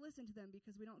refuse to listen to them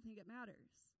because we don't think it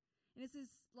matters. And it's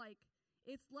this, like,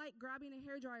 It's like grabbing a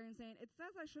hairdryer and saying, it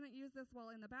says I shouldn't use this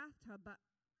while in the bathtub, but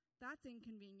that's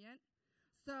inconvenient.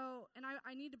 So, and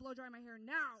I need to blow dry my hair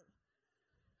now.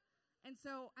 And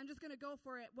so I'm just going to go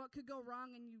for it. What could go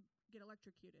wrong? And you get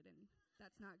electrocuted, and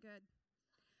that's not good.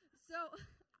 So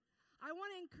I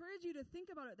want to encourage you to think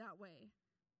about it that way.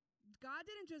 God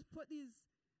didn't just put these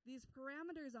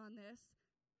parameters on this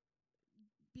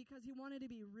because he wanted to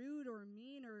be rude or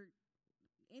mean or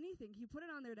anything. He put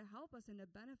it on there to help us and to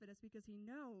benefit us because he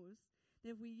knows that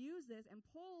if we use this and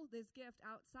pull this gift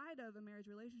outside of a marriage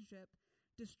relationship,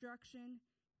 destruction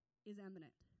is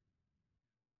imminent.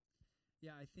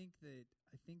 Yeah, I think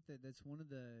that that's one of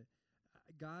the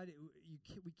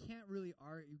we can't really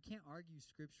you can't argue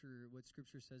scripture, what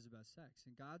scripture says about sex.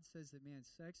 And God says that, man,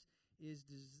 sex is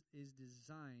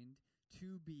designed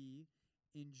to be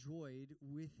enjoyed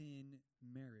within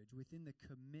marriage, within the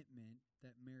commitment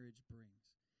that marriage brings.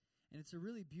 And it's a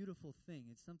really beautiful thing.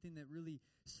 It's something that really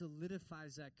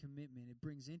solidifies that commitment. It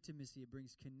brings intimacy. It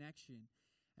brings connection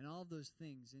and all of those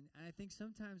things. And I think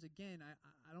sometimes, again,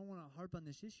 I don't want to harp on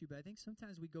this issue, but I think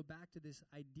sometimes we go back to this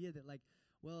idea that, like,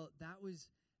 well, that was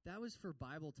for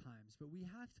Bible times. But we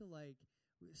have to, like,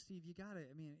 Steve, you got to,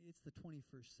 I mean, it's the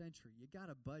 21st century. You got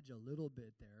to budge a little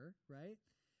bit there, right?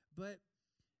 But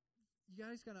you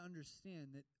guys got to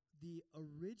understand that the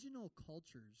original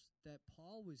cultures that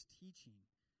Paul was teaching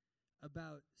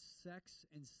about sex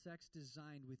and sex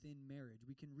design within marriage.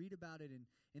 We can read about it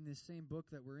in this same book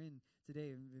that we're in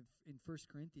today in 1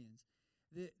 Corinthians.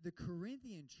 The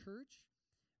Corinthian church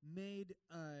made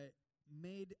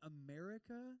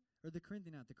America, or the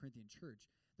Corinthian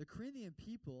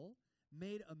people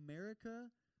made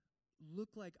America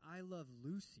look like I Love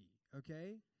Lucy,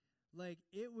 okay? Like,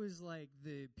 it was like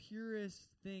the purest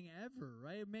thing ever,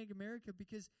 right? It made America,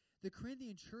 because the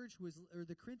Corinthian church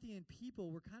the Corinthian people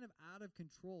were kind of out of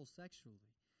control sexually.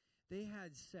 They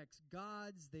had sex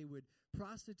gods. They would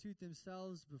prostitute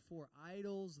themselves before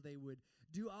idols. They would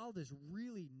do all this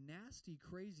really nasty,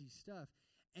 crazy stuff.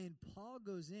 And Paul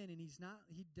goes in, and he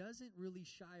doesn't really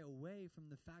shy away from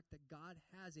the fact that God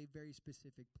has a very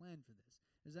specific plan for this.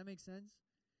 Does that make sense?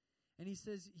 And he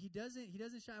says he doesn't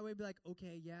shy away and be like,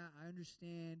 okay, yeah, I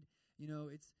understand. You know,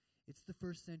 it's the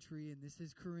first century, and this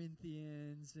is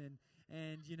Corinthians,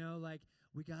 and you know, like,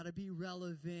 we got to be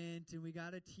relevant, and we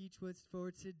got to teach what's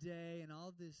for today, and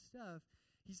all this stuff.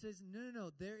 He says,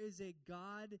 no, there is a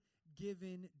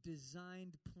God-given,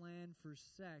 designed plan for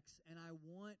sex, and I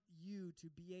want you to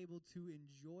be able to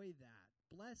enjoy that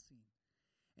blessing.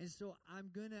 And so I'm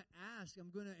going to ask,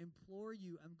 I'm going to implore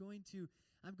you, I'm going to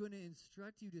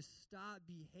instruct you to stop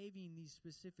behaving these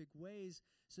specific ways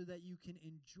so that you can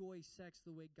enjoy sex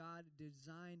the way God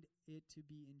designed it to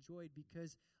be enjoyed,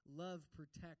 because love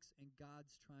protects and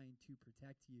God's trying to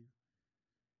protect you.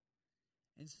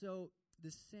 And so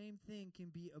the same thing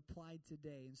can be applied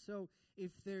today. And so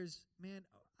if there's,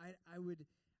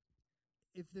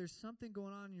 if there's something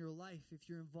going on in your life, if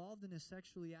you're involved in a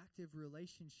sexually active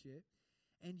relationship,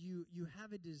 and you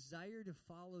have a desire to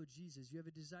follow Jesus, you have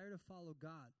a desire to follow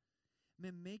God,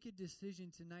 man, make a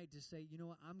decision tonight to say, you know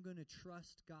what, I'm going to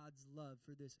trust God's love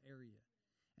for this area.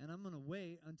 And I'm going to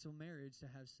wait until marriage to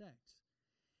have sex.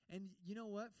 And you know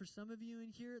what? For some of you in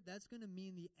here, that's going to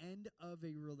mean the end of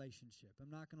a relationship.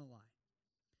 I'm not going to lie.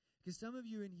 Because some of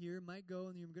you in here might go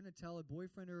and you're going to tell a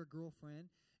boyfriend or a girlfriend,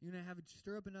 you're going to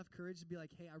stir up enough courage to be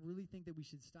like, hey, I really think that we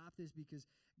should stop this because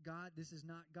this is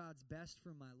not God's best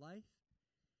for my life.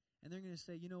 And they're going to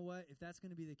say, you know what, if that's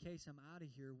going to be the case, I'm out of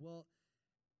here. Well,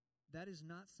 that is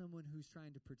not someone who's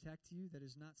trying to protect you. That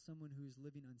is not someone who is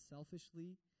living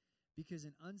unselfishly, because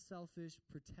an unselfish,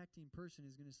 protecting person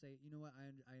is going to say, you know what,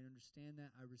 I understand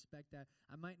that. I respect that.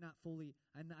 I might not fully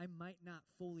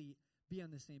be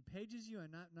on the same page as you. I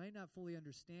might not fully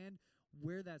understand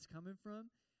where that's coming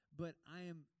from, but I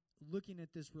am looking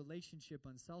at this relationship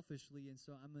unselfishly, and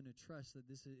so I'm going to trust that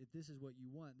if this is what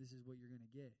you want, this is what you're going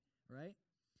to get, right?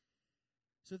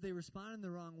 So if they respond in the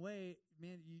wrong way,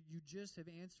 man, you just have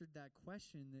answered that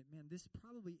question that, man, this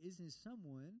probably isn't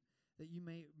someone that you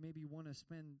maybe want to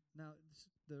spend now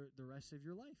the rest of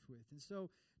your life with. And so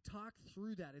talk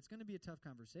through that. It's going to be a tough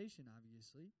conversation,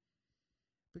 obviously.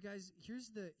 But guys,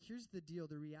 here's the deal.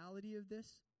 The reality of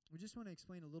this, we just want to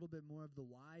explain a little bit more of the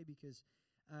why, because,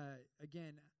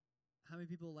 again, how many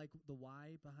people like the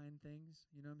why behind things?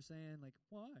 You know what I'm saying? Like,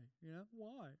 why? You know,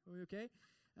 why? Are we okay?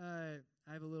 I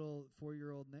have a little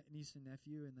 4-year-old niece and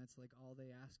nephew, and that's like all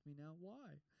they ask me now.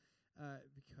 Why?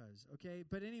 Because, okay?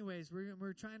 But anyways,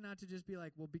 we're trying not to just be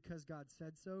like, well, because God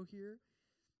said so here.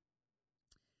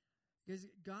 Because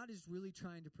God is really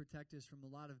trying to protect us from a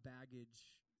lot of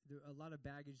baggage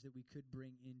that we could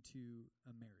bring into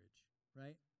a marriage.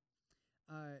 right?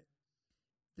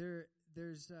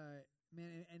 There's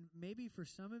man, and maybe for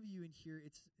some of you in here,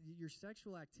 it's your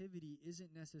sexual activity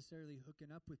isn't necessarily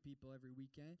hooking up with people every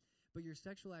weekend, but your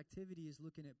sexual activity is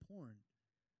looking at porn.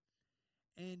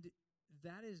 And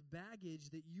that is baggage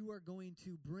that you are going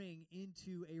to bring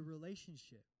into a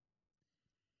relationship.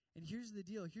 And here's the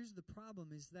deal. Here's the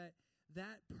problem is that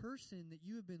person that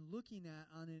you have been looking at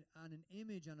on an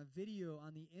image, on a video,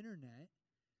 on the internet,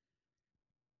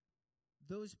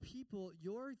 those people,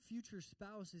 your future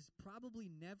spouse is probably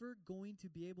never going to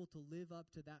be able to live up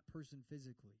to that person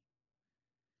physically.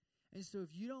 And so if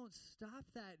you don't stop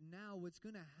that now, what's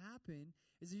going to happen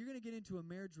is that you're going to get into a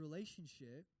marriage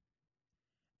relationship,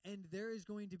 and there is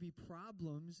going to be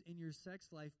problems in your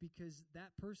sex life because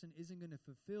that person isn't going to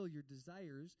fulfill your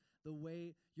desires the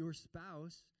way your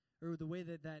spouse, or the way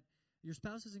that your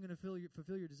spouse isn't going to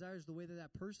fulfill your desires the way that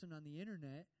that person on the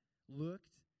internet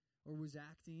looked or was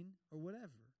acting or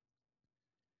whatever.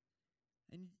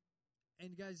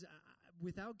 And guys,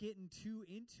 without getting too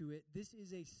into it, this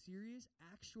is a serious,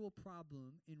 actual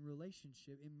problem in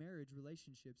marriage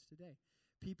relationships today.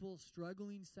 People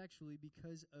struggling sexually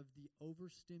because of the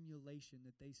overstimulation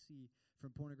that they see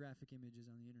from pornographic images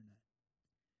on the internet.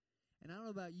 And I don't know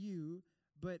about you,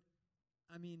 but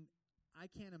I mean, I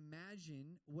can't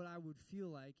imagine what I would feel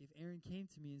like if Erin came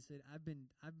to me and said, I've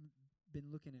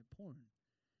been looking at porn.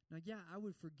 Now, yeah, I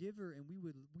would forgive her, and we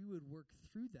would work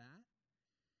through that,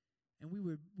 and we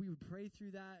would pray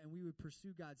through that, and we would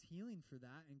pursue God's healing for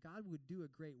that, and God would do a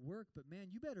great work. But man,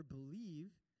 you better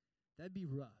believe that'd be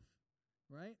rough,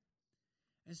 right?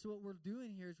 And so what we're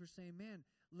doing here is we're saying, man,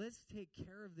 let's take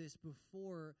care of this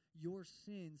before your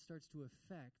sin starts to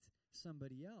affect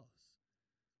somebody else.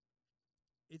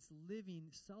 It's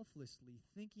living selflessly,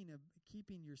 thinking of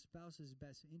keeping your spouse's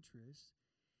best interests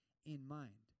in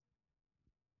mind.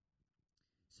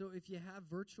 So if you have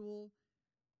virtual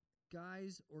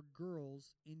guys or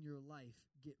girls in your life,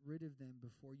 get rid of them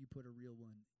before you put a real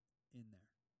one in there.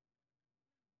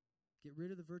 Get rid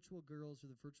of the virtual girls or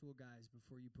the virtual guys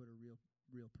before you put a real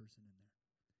person in there.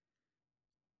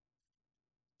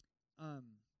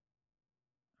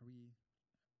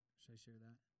 Should I share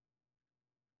that?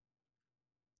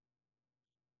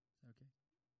 Okay.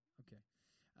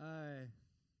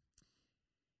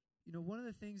 One of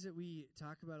the things that we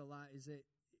talk about a lot is that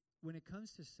when it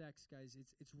comes to sex, guys,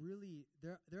 it's really,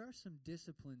 there are some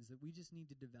disciplines that we just need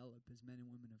to develop as men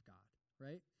and women of God,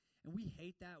 right? And we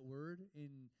hate that word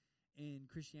in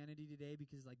Christianity today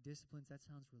because, like, disciplines, that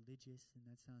sounds religious and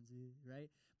that sounds,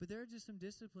 right? But there are just some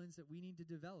disciplines that we need to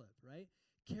develop, right?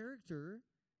 Good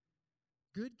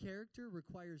character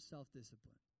requires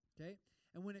self-discipline, okay?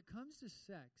 And when it comes to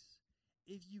sex,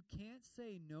 if you can't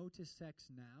say no to sex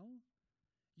now,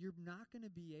 you're not going to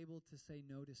be able to say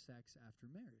no to sex after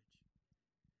marriage.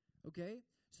 Okay?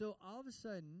 So all of a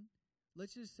sudden,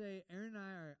 let's just say Erin and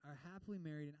I are happily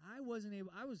married, and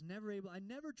I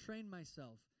never trained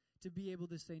myself to be able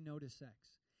to say no to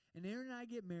sex. And Erin and I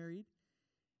get married,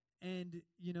 and,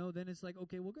 then it's like,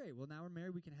 okay, well, great. Well, now we're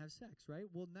married, we can have sex, right?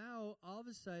 Well, now, all of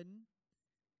a sudden,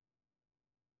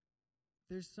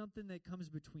 there's something that comes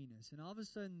between us. And all of a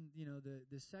sudden,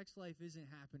 the sex life isn't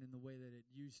happening the way that it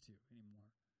used to anymore.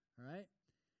 All right?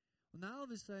 Well, now all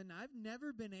of a sudden, I've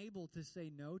never been able to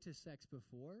say no to sex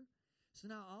before. So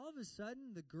now all of a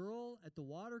sudden, the girl at the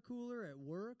water cooler at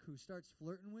work who starts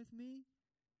flirting with me,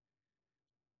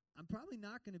 I'm probably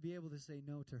not going to be able to say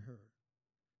no to her.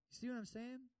 You see what I'm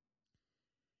saying?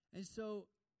 And so,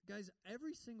 guys,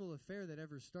 every single affair that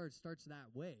ever starts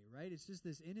that way, right? It's just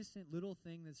this innocent little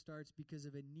thing that starts because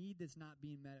of a need that's not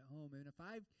being met at home. And if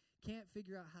I can't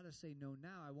figure out how to say no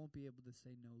now, I won't be able to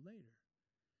say no later.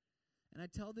 And I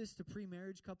tell this to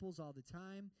pre-marriage couples all the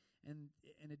time, and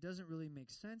it doesn't really make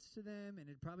sense to them, and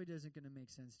it probably doesn't going to make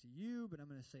sense to you, but I'm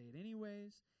going to say it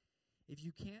anyways. If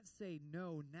you can't say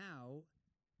no now,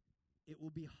 it will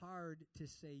be hard to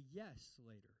say yes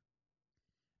later.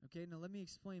 Okay, now let me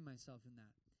explain myself in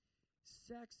that.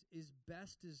 Sex is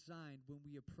best designed when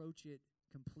we approach it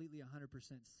completely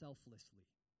 100% selflessly.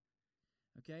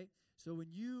 Okay? So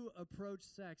when you approach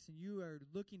sex and you are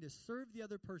looking to serve the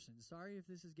other person, sorry if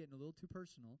this is getting a little too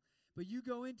personal, but you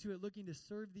go into it looking to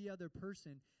serve the other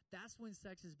person, that's when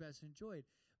sex is best enjoyed.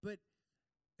 But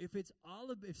if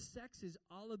sex is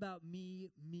all about me,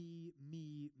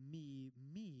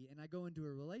 and I go into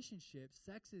a relationship,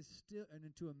 and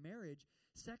into a marriage,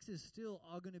 sex is still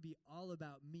all going to be all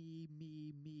about me.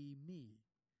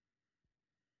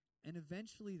 And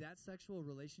eventually that sexual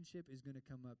relationship is going to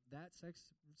come up. That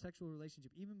sexual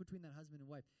relationship, even between that husband and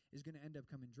wife, is going to end up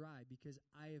coming dry because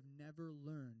I have never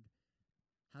learned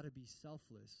how to be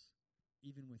selfless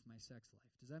even with my sex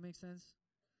life. Does that make sense?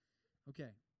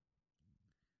 Okay.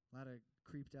 A lot of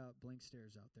creeped out blank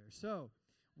stares out there. So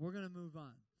we're going to move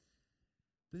on.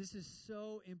 But this is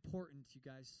so important, you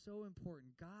guys, so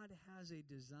important. God has a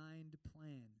designed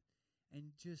plan,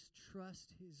 and just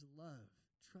trust his love.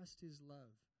 Trust his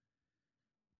love.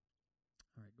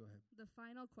 All right, go ahead. The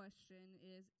final question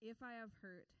is, if I have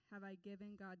hurt, have I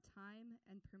given God time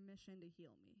and permission to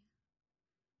heal me?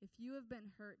 If you have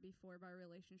been hurt before by a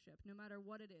relationship, no matter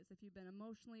what it is, if you've been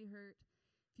emotionally hurt,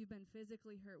 if you've been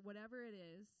physically hurt, whatever it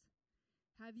is,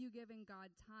 have you given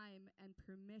God time and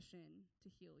permission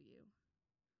to heal you?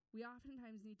 We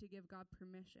oftentimes need to give God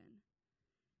permission.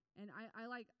 And I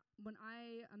like, when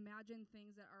I imagine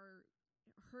things that are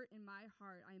hurt in my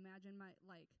heart, I imagine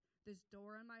this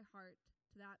door in my heart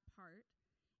to that part,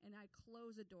 and I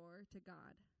close a door to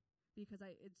God. Because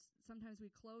sometimes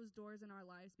we close doors in our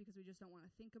lives because we just don't want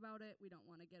to think about it. We don't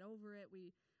want to get over it.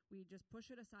 We just push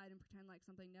it aside and pretend like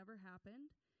something never happened.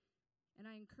 And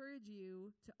I encourage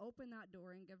you to open that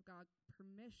door and give God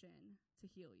permission to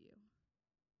heal you.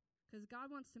 Because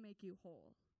God wants to make you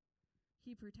whole.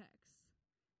 He protects.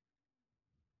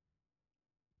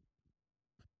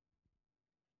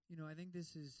 You know, I think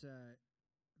this is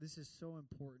so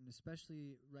important,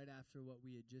 especially right after what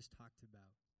we had just talked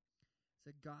about. It's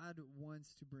that God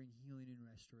wants to bring healing and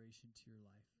restoration to your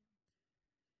life.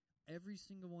 Every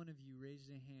single one of you raised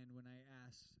a hand when I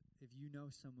asked if you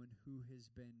know someone who has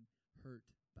been hurt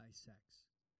by sex.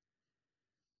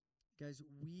 Guys,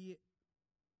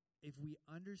 if we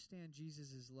understand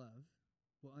Jesus' love,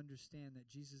 we'll understand that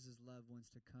Jesus' love wants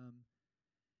to come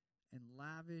and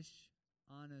lavish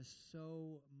on us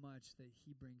so much that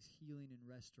he brings healing and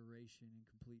restoration and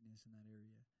completeness in that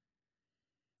area.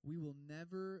 We will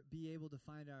never be able to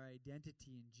find our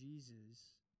identity in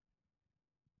Jesus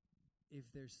if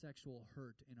there's sexual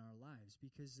hurt in our lives,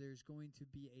 because there's going to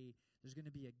be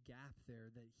a gap there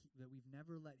that we've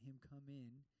never let him come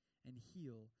in and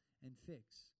heal and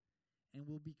fix. And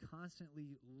we'll be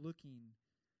constantly looking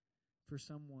for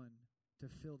someone to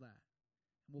fill that.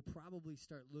 And we'll probably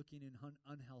start looking in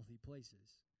unhealthy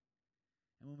places.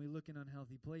 And when we look in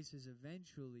unhealthy places,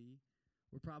 eventually,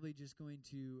 we're probably just going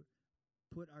to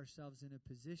put ourselves in a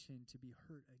position to be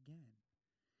hurt again.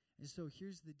 And so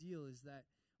here's the deal, is that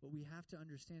what we have to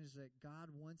understand is that God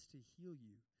wants to heal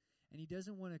you. And he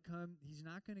doesn't want to he's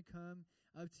not going to come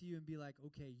up to you and be like,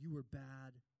 okay, you were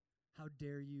bad. How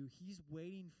dare you? He's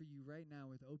waiting for you right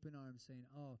now with open arms saying,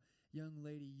 oh, young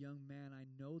lady, young man, I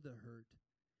know the hurt.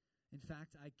 In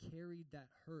fact, I carried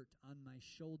that hurt on my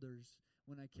shoulders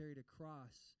when I carried a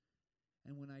cross.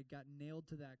 And when I got nailed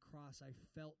to that cross, I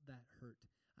felt that hurt.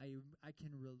 I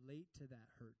can relate to that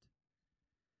hurt.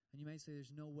 And you might say, there's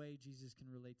no way Jesus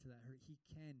can relate to that hurt. He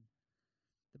can.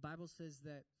 The Bible says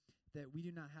that we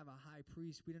do not have a high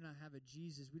priest. We do not have a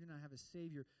Jesus. We do not have a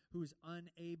Savior who is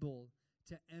unable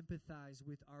to empathize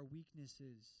with our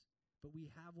weaknesses. But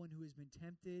we have one who has been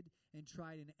tempted and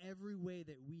tried in every way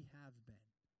that we have been,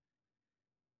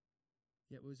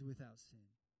 yet was without sin.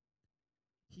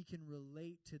 He can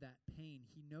relate to that pain.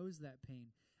 He knows that pain.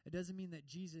 It doesn't mean that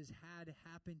Jesus had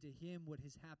happened to him what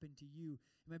has happened to you.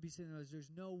 You might be saying,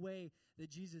 there's no way that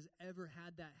Jesus ever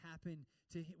had that happen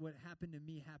to him. What happened to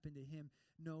me happened to him.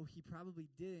 No, he probably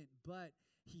didn't, but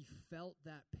he felt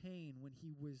that pain when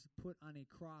he was put on a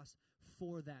cross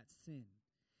for that sin.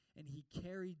 And he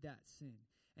carried that sin.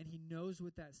 And he knows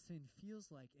what that sin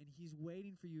feels like. And he's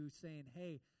waiting for you saying,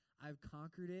 hey, I've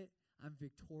conquered it. I'm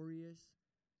victorious.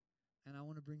 And I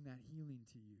want to bring that healing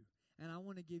to you. And I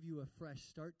want to give you a fresh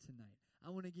start tonight.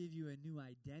 I want to give you a new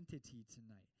identity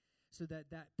tonight. So that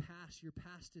your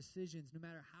past decisions, no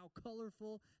matter how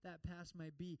colorful that past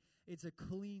might be, it's a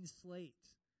clean slate.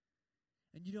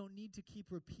 And you don't need to keep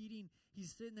repeating.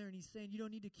 He's sitting there and he's saying, you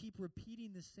don't need to keep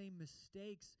repeating the same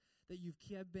mistakes that you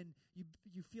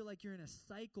feel like you're in a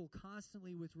cycle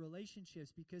constantly with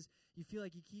relationships because you feel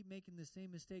like you keep making the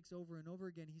same mistakes over and over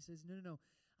again. He says, no.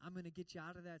 I'm going to get you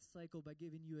out of that cycle by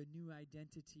giving you a new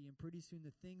identity. And pretty soon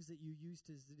the things that you used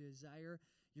to desire,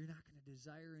 you're not going to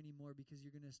desire anymore, because you're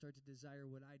going to start to desire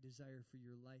what I desire for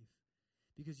your life.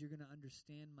 Because you're going to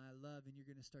understand my love and you're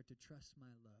going to start to trust my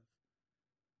love.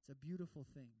 It's a beautiful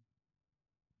thing.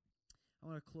 I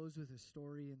want to close with a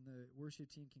story, and the worship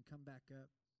team can come back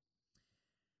up.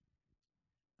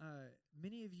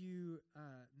 Many of you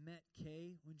met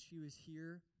Kay when she was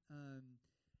here.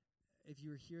 If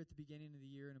you were here at the beginning of the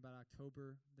year in about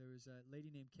October, there was a lady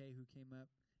named Kay who came up,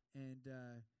 and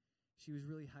she was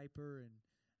really hyper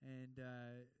and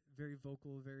very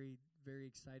vocal, very, very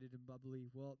excited and bubbly.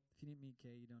 Well, if you didn't meet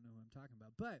Kay, you don't know who I'm talking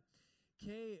about. But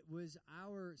Kay was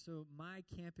my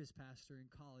campus pastor in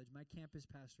college. My campus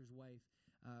pastor's wife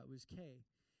was Kay.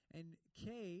 And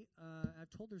Kay, I've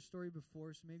told her story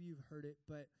before, so maybe you've heard it,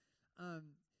 but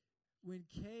when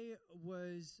Kay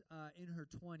was in her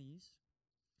 20s,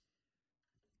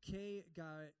 Kay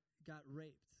got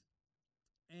raped.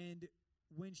 And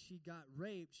when she got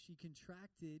raped, she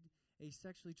contracted a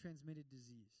sexually transmitted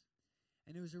disease.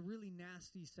 And it was a really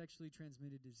nasty sexually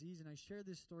transmitted disease. And I share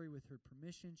this story with her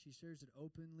permission. She shares it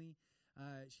openly.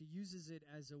 She uses it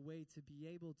as a way to be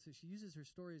able to, she uses her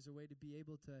story as a way to be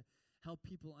able to help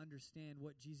people understand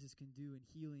what Jesus can do in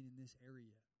healing in this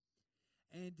area.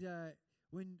 And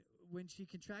when she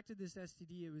contracted this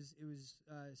STD, it was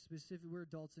specific. We're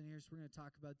adults in here, so we're going to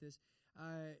talk about this.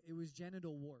 It was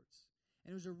genital warts.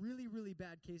 And it was a really, really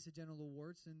bad case of genital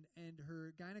warts. And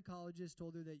her gynecologist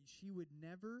told her that she would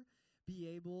never be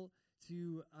able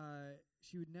to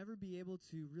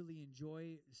really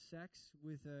enjoy sex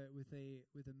with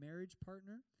a marriage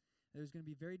partner. That it was going to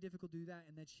be very difficult to do that,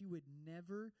 and that she would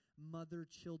never mother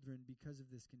children because of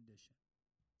this condition.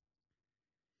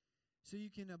 So you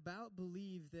can about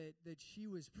believe that she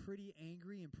was pretty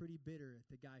angry and pretty bitter at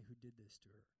the guy who did this to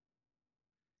her.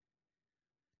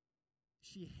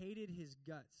 She hated his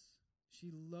guts.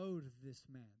 She loathed this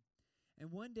man.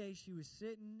 And one day she was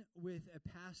sitting with a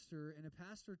pastor, and a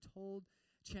pastor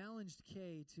challenged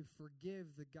Kay to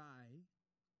forgive the guy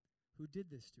who did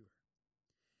this to her.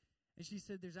 And she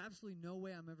said, there's absolutely no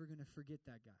way I'm ever going to forget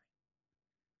that guy.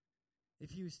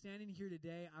 If he was standing here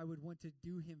today, I would want to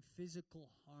do him physical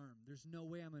harm. There's no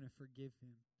way I'm going to forgive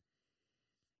him.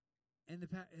 And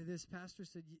this pastor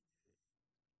said,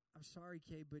 I'm sorry,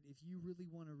 Kay, but if you really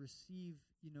want to receive,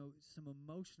 some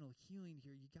emotional healing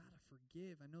here, you got to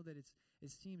forgive. I know that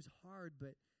it seems hard,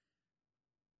 but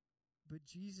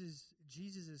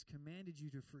Jesus has commanded you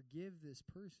to forgive this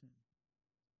person.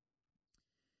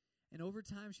 And over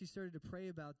time, she started to pray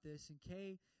about this, and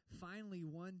Kay finally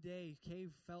one day, Kay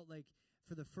felt like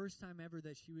for the first time ever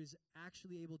that she was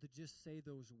actually able to just say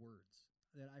those words,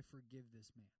 that I forgive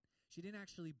this man. She didn't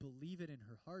actually believe it in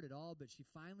her heart at all, but she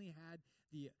finally had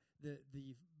the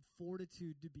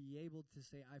fortitude to be able to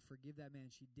say, I forgive that man.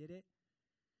 She did it.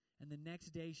 And the next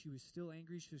day she was still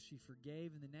angry, so she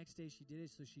forgave. And the next day she did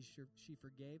it, so she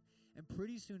forgave. And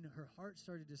pretty soon her heart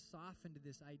started to soften to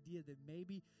this idea that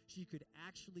maybe she could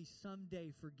actually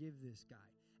someday forgive this guy,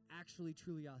 actually,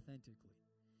 truly, authentically.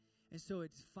 And so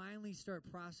it's finally start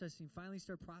processing,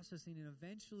 and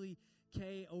eventually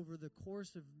Kay, over the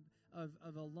course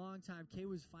of a long time, Kay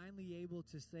was finally able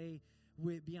to say,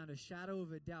 beyond a shadow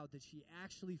of a doubt, that she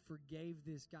actually forgave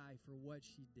this guy for what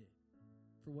she did,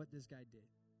 for what this guy did.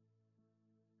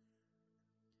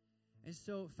 And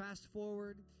so fast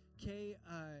forward, Kay,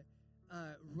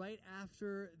 right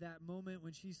after that moment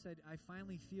when she said, I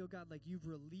finally feel, God, like you've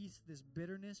released this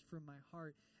bitterness from my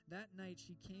heart, that night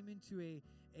she came into a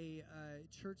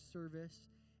church service,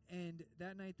 and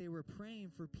that night they were praying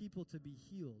for people to be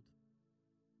healed.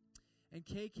 And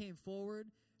Kay came forward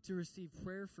to receive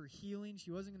prayer for healing.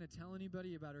 She wasn't going to tell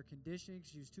anybody about her condition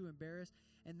because she was too embarrassed.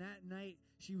 And that night,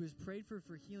 she was prayed for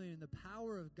healing, and the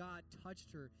power of God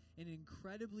touched her in an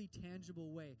incredibly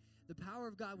tangible way. The power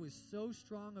of God was so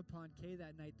strong upon Kay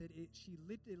that night that it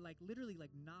literally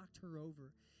knocked her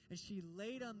over. And she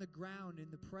laid on the ground in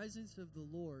the presence of the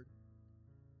Lord.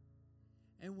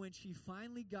 And when she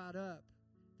finally got up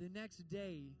the next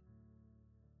day,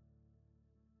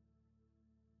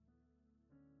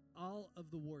 all of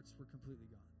the warts were completely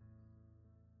gone.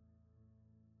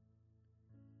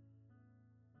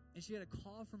 And she had a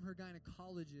call from her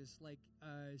gynecologist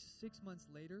 6 months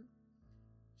later.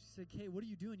 She said, Kay, what are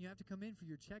you doing? You have to come in for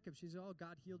your checkup. She said, oh,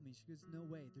 God healed me. She goes, no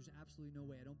way. There's absolutely no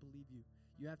way. I don't believe you.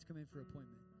 You have to come in for an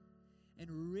appointment. And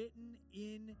written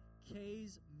in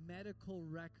Kay's medical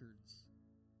records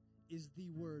is the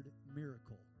word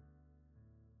miracle.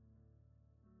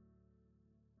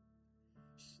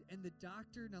 And the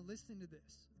doctor, now listen to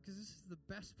this, because this is the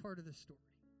best part of the story.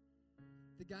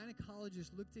 The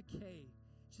gynecologist looked at Kay.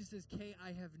 She says, Kay, I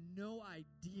have no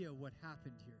idea what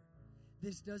happened here.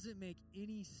 This doesn't make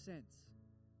any sense.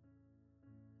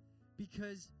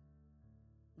 Because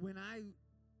when I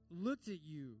looked at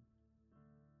you,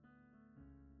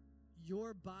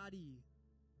 your body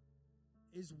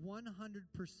is 100%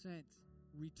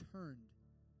 returned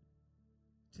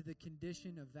to the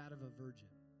condition of that of a virgin.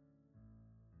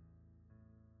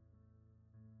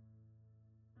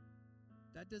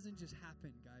 That doesn't just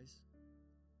happen, guys.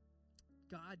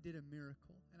 God did a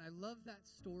miracle. And I love that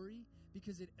story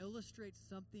because it illustrates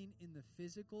something in the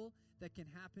physical that can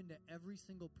happen to every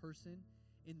single person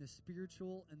in the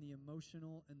spiritual and the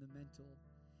emotional and the mental.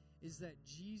 Is that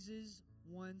Jesus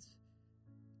wants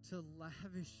to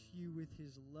lavish you with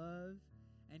his love,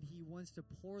 and he wants to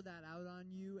pour that out on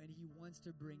you, and he wants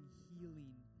to bring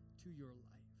healing to your life.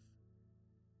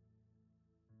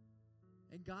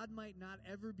 And God might not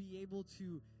ever be able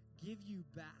to give you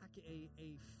back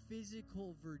a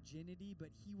physical virginity, but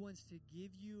he wants to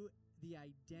give you the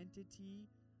identity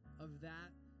of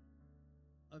that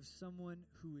of someone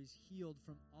who is healed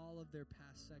from all of their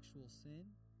past sexual sin,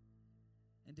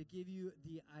 and to give you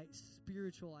the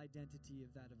spiritual identity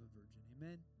of that of a virgin.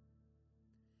 Amen?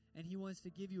 And he wants to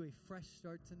give you a fresh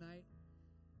start tonight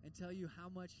and tell you how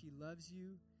much he loves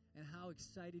you and how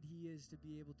excited he is to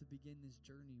be able to begin this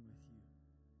journey with you.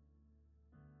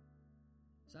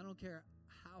 So I don't care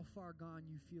how far gone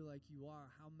you feel like you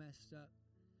are, how messed up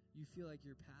you feel like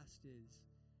your past is,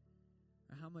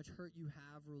 or how much hurt you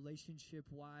have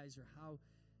relationship-wise, or how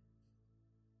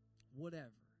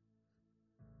whatever.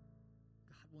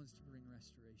 God wants to bring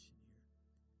restoration here.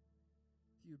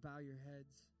 If you bow your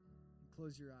heads and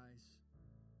close your eyes.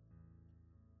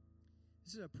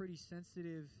 This is a pretty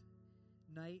sensitive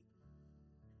night.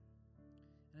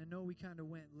 And I know we kind of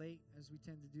went late, as we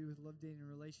tend to do with love, dating, and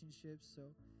relationships.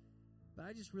 But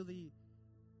I just really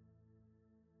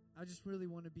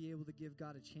want to be able to give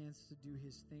God a chance to do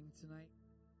his thing tonight.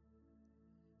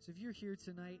 So if you're here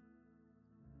tonight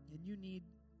and you need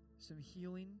some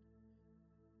healing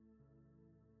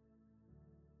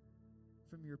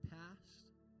from your past,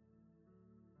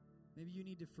 maybe you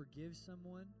need to forgive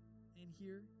someone in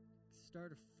here,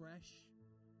 start afresh,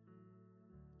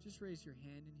 just raise your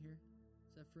hand in here.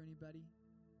 Is that for anybody?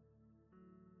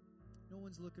 No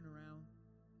one's looking around.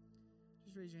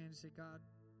 Just raise your hand and say, God,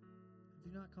 if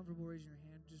you're not comfortable raising your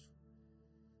hand, just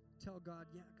tell God,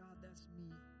 yeah, God, that's me.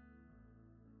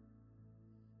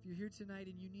 If you're here tonight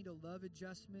and you need a love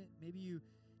adjustment, maybe you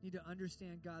need to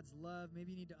understand God's love.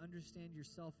 Maybe you need to understand your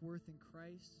self-worth in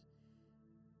Christ.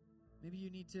 Maybe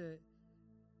you need to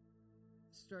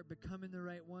start becoming the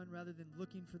right one rather than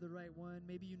looking for the right one.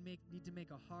 Maybe you need to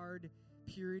make a hard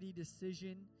purity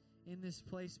decision in this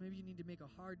place. Maybe you need to make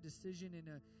a hard decision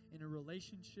in a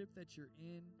relationship that you're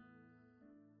in.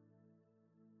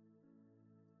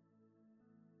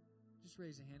 Just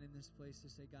raise a hand in this place to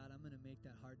say, God, I'm going to make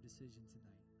that hard decision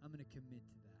tonight. I'm going to commit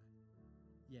to that.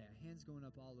 Yeah, hands going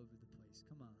up all over the place.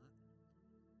 Come on.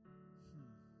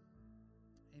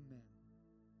 Amen.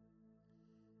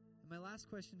 And my last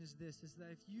question is this, is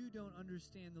that if you don't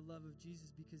understand the love of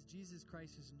Jesus because Jesus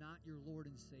Christ is not your Lord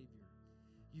and Savior,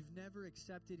 you've never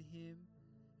accepted him,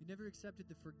 you never accepted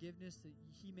the forgiveness that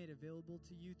he made available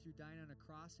to you through dying on a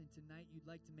cross, and tonight you'd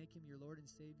like to make him your Lord and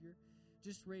Savior,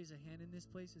 just raise a hand in this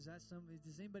place. Does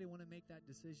anybody want to make that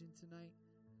decision tonight?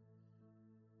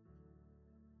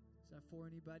 Is that for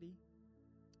anybody?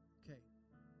 Okay.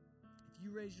 If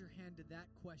you raise your hand to that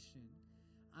question,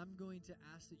 I'm going to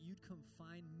ask that you'd come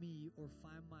find me or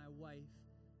find my wife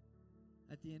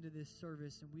at the end of this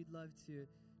service, and we'd love to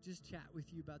just chat with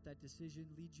you about that decision,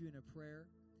 lead you in a prayer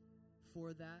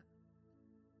for that,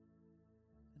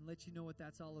 and let you know what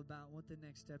that's all about, what the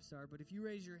next steps are. But if you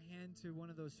raise your hand to one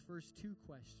of those first two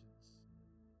questions,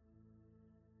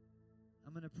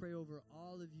 I'm going to pray over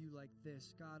all of you like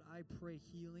this. God, I pray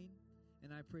healing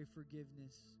and I pray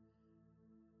forgiveness.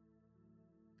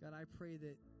 God, I pray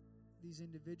that these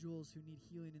individuals who need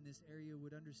healing in this area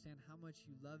would understand how much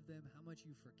you love them, how much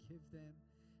you forgive them,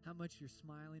 how much you're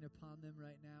smiling upon them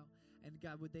right now. And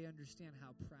God, would they understand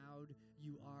how proud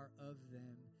you are of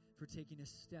them for taking a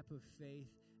step of faith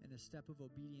and a step of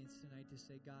obedience tonight to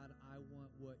say, God, I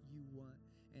want what you want,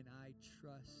 and I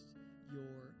trust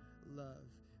your love.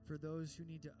 For those who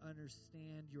need to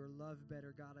understand your love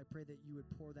better, God, I pray that you would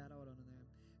pour that out on them.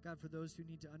 God, for those who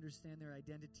need to understand their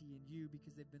identity in you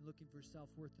because they've been looking for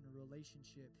self-worth in a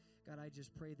relationship, God, I just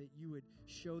pray that you would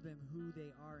show them who they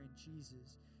are in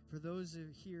Jesus. For those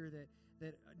here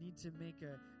that need to make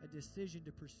a decision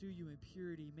to pursue you in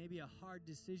purity, maybe a hard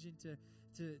decision to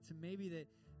maybe that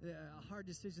a hard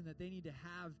decision that they need to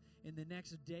have in the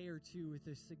next day or two with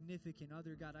a significant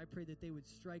other, God, I pray that they would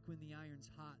strike when the iron's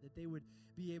hot, that they would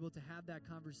be able to have that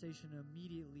conversation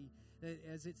immediately, that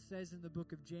as it says in the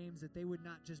book of James, that they would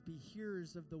not just be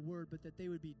hearers of the word, but that they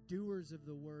would be doers of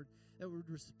the word, that would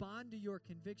respond to your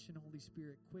conviction, Holy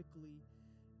Spirit, quickly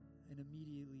and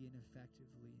immediately and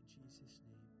effectively in Jesus'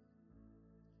 name.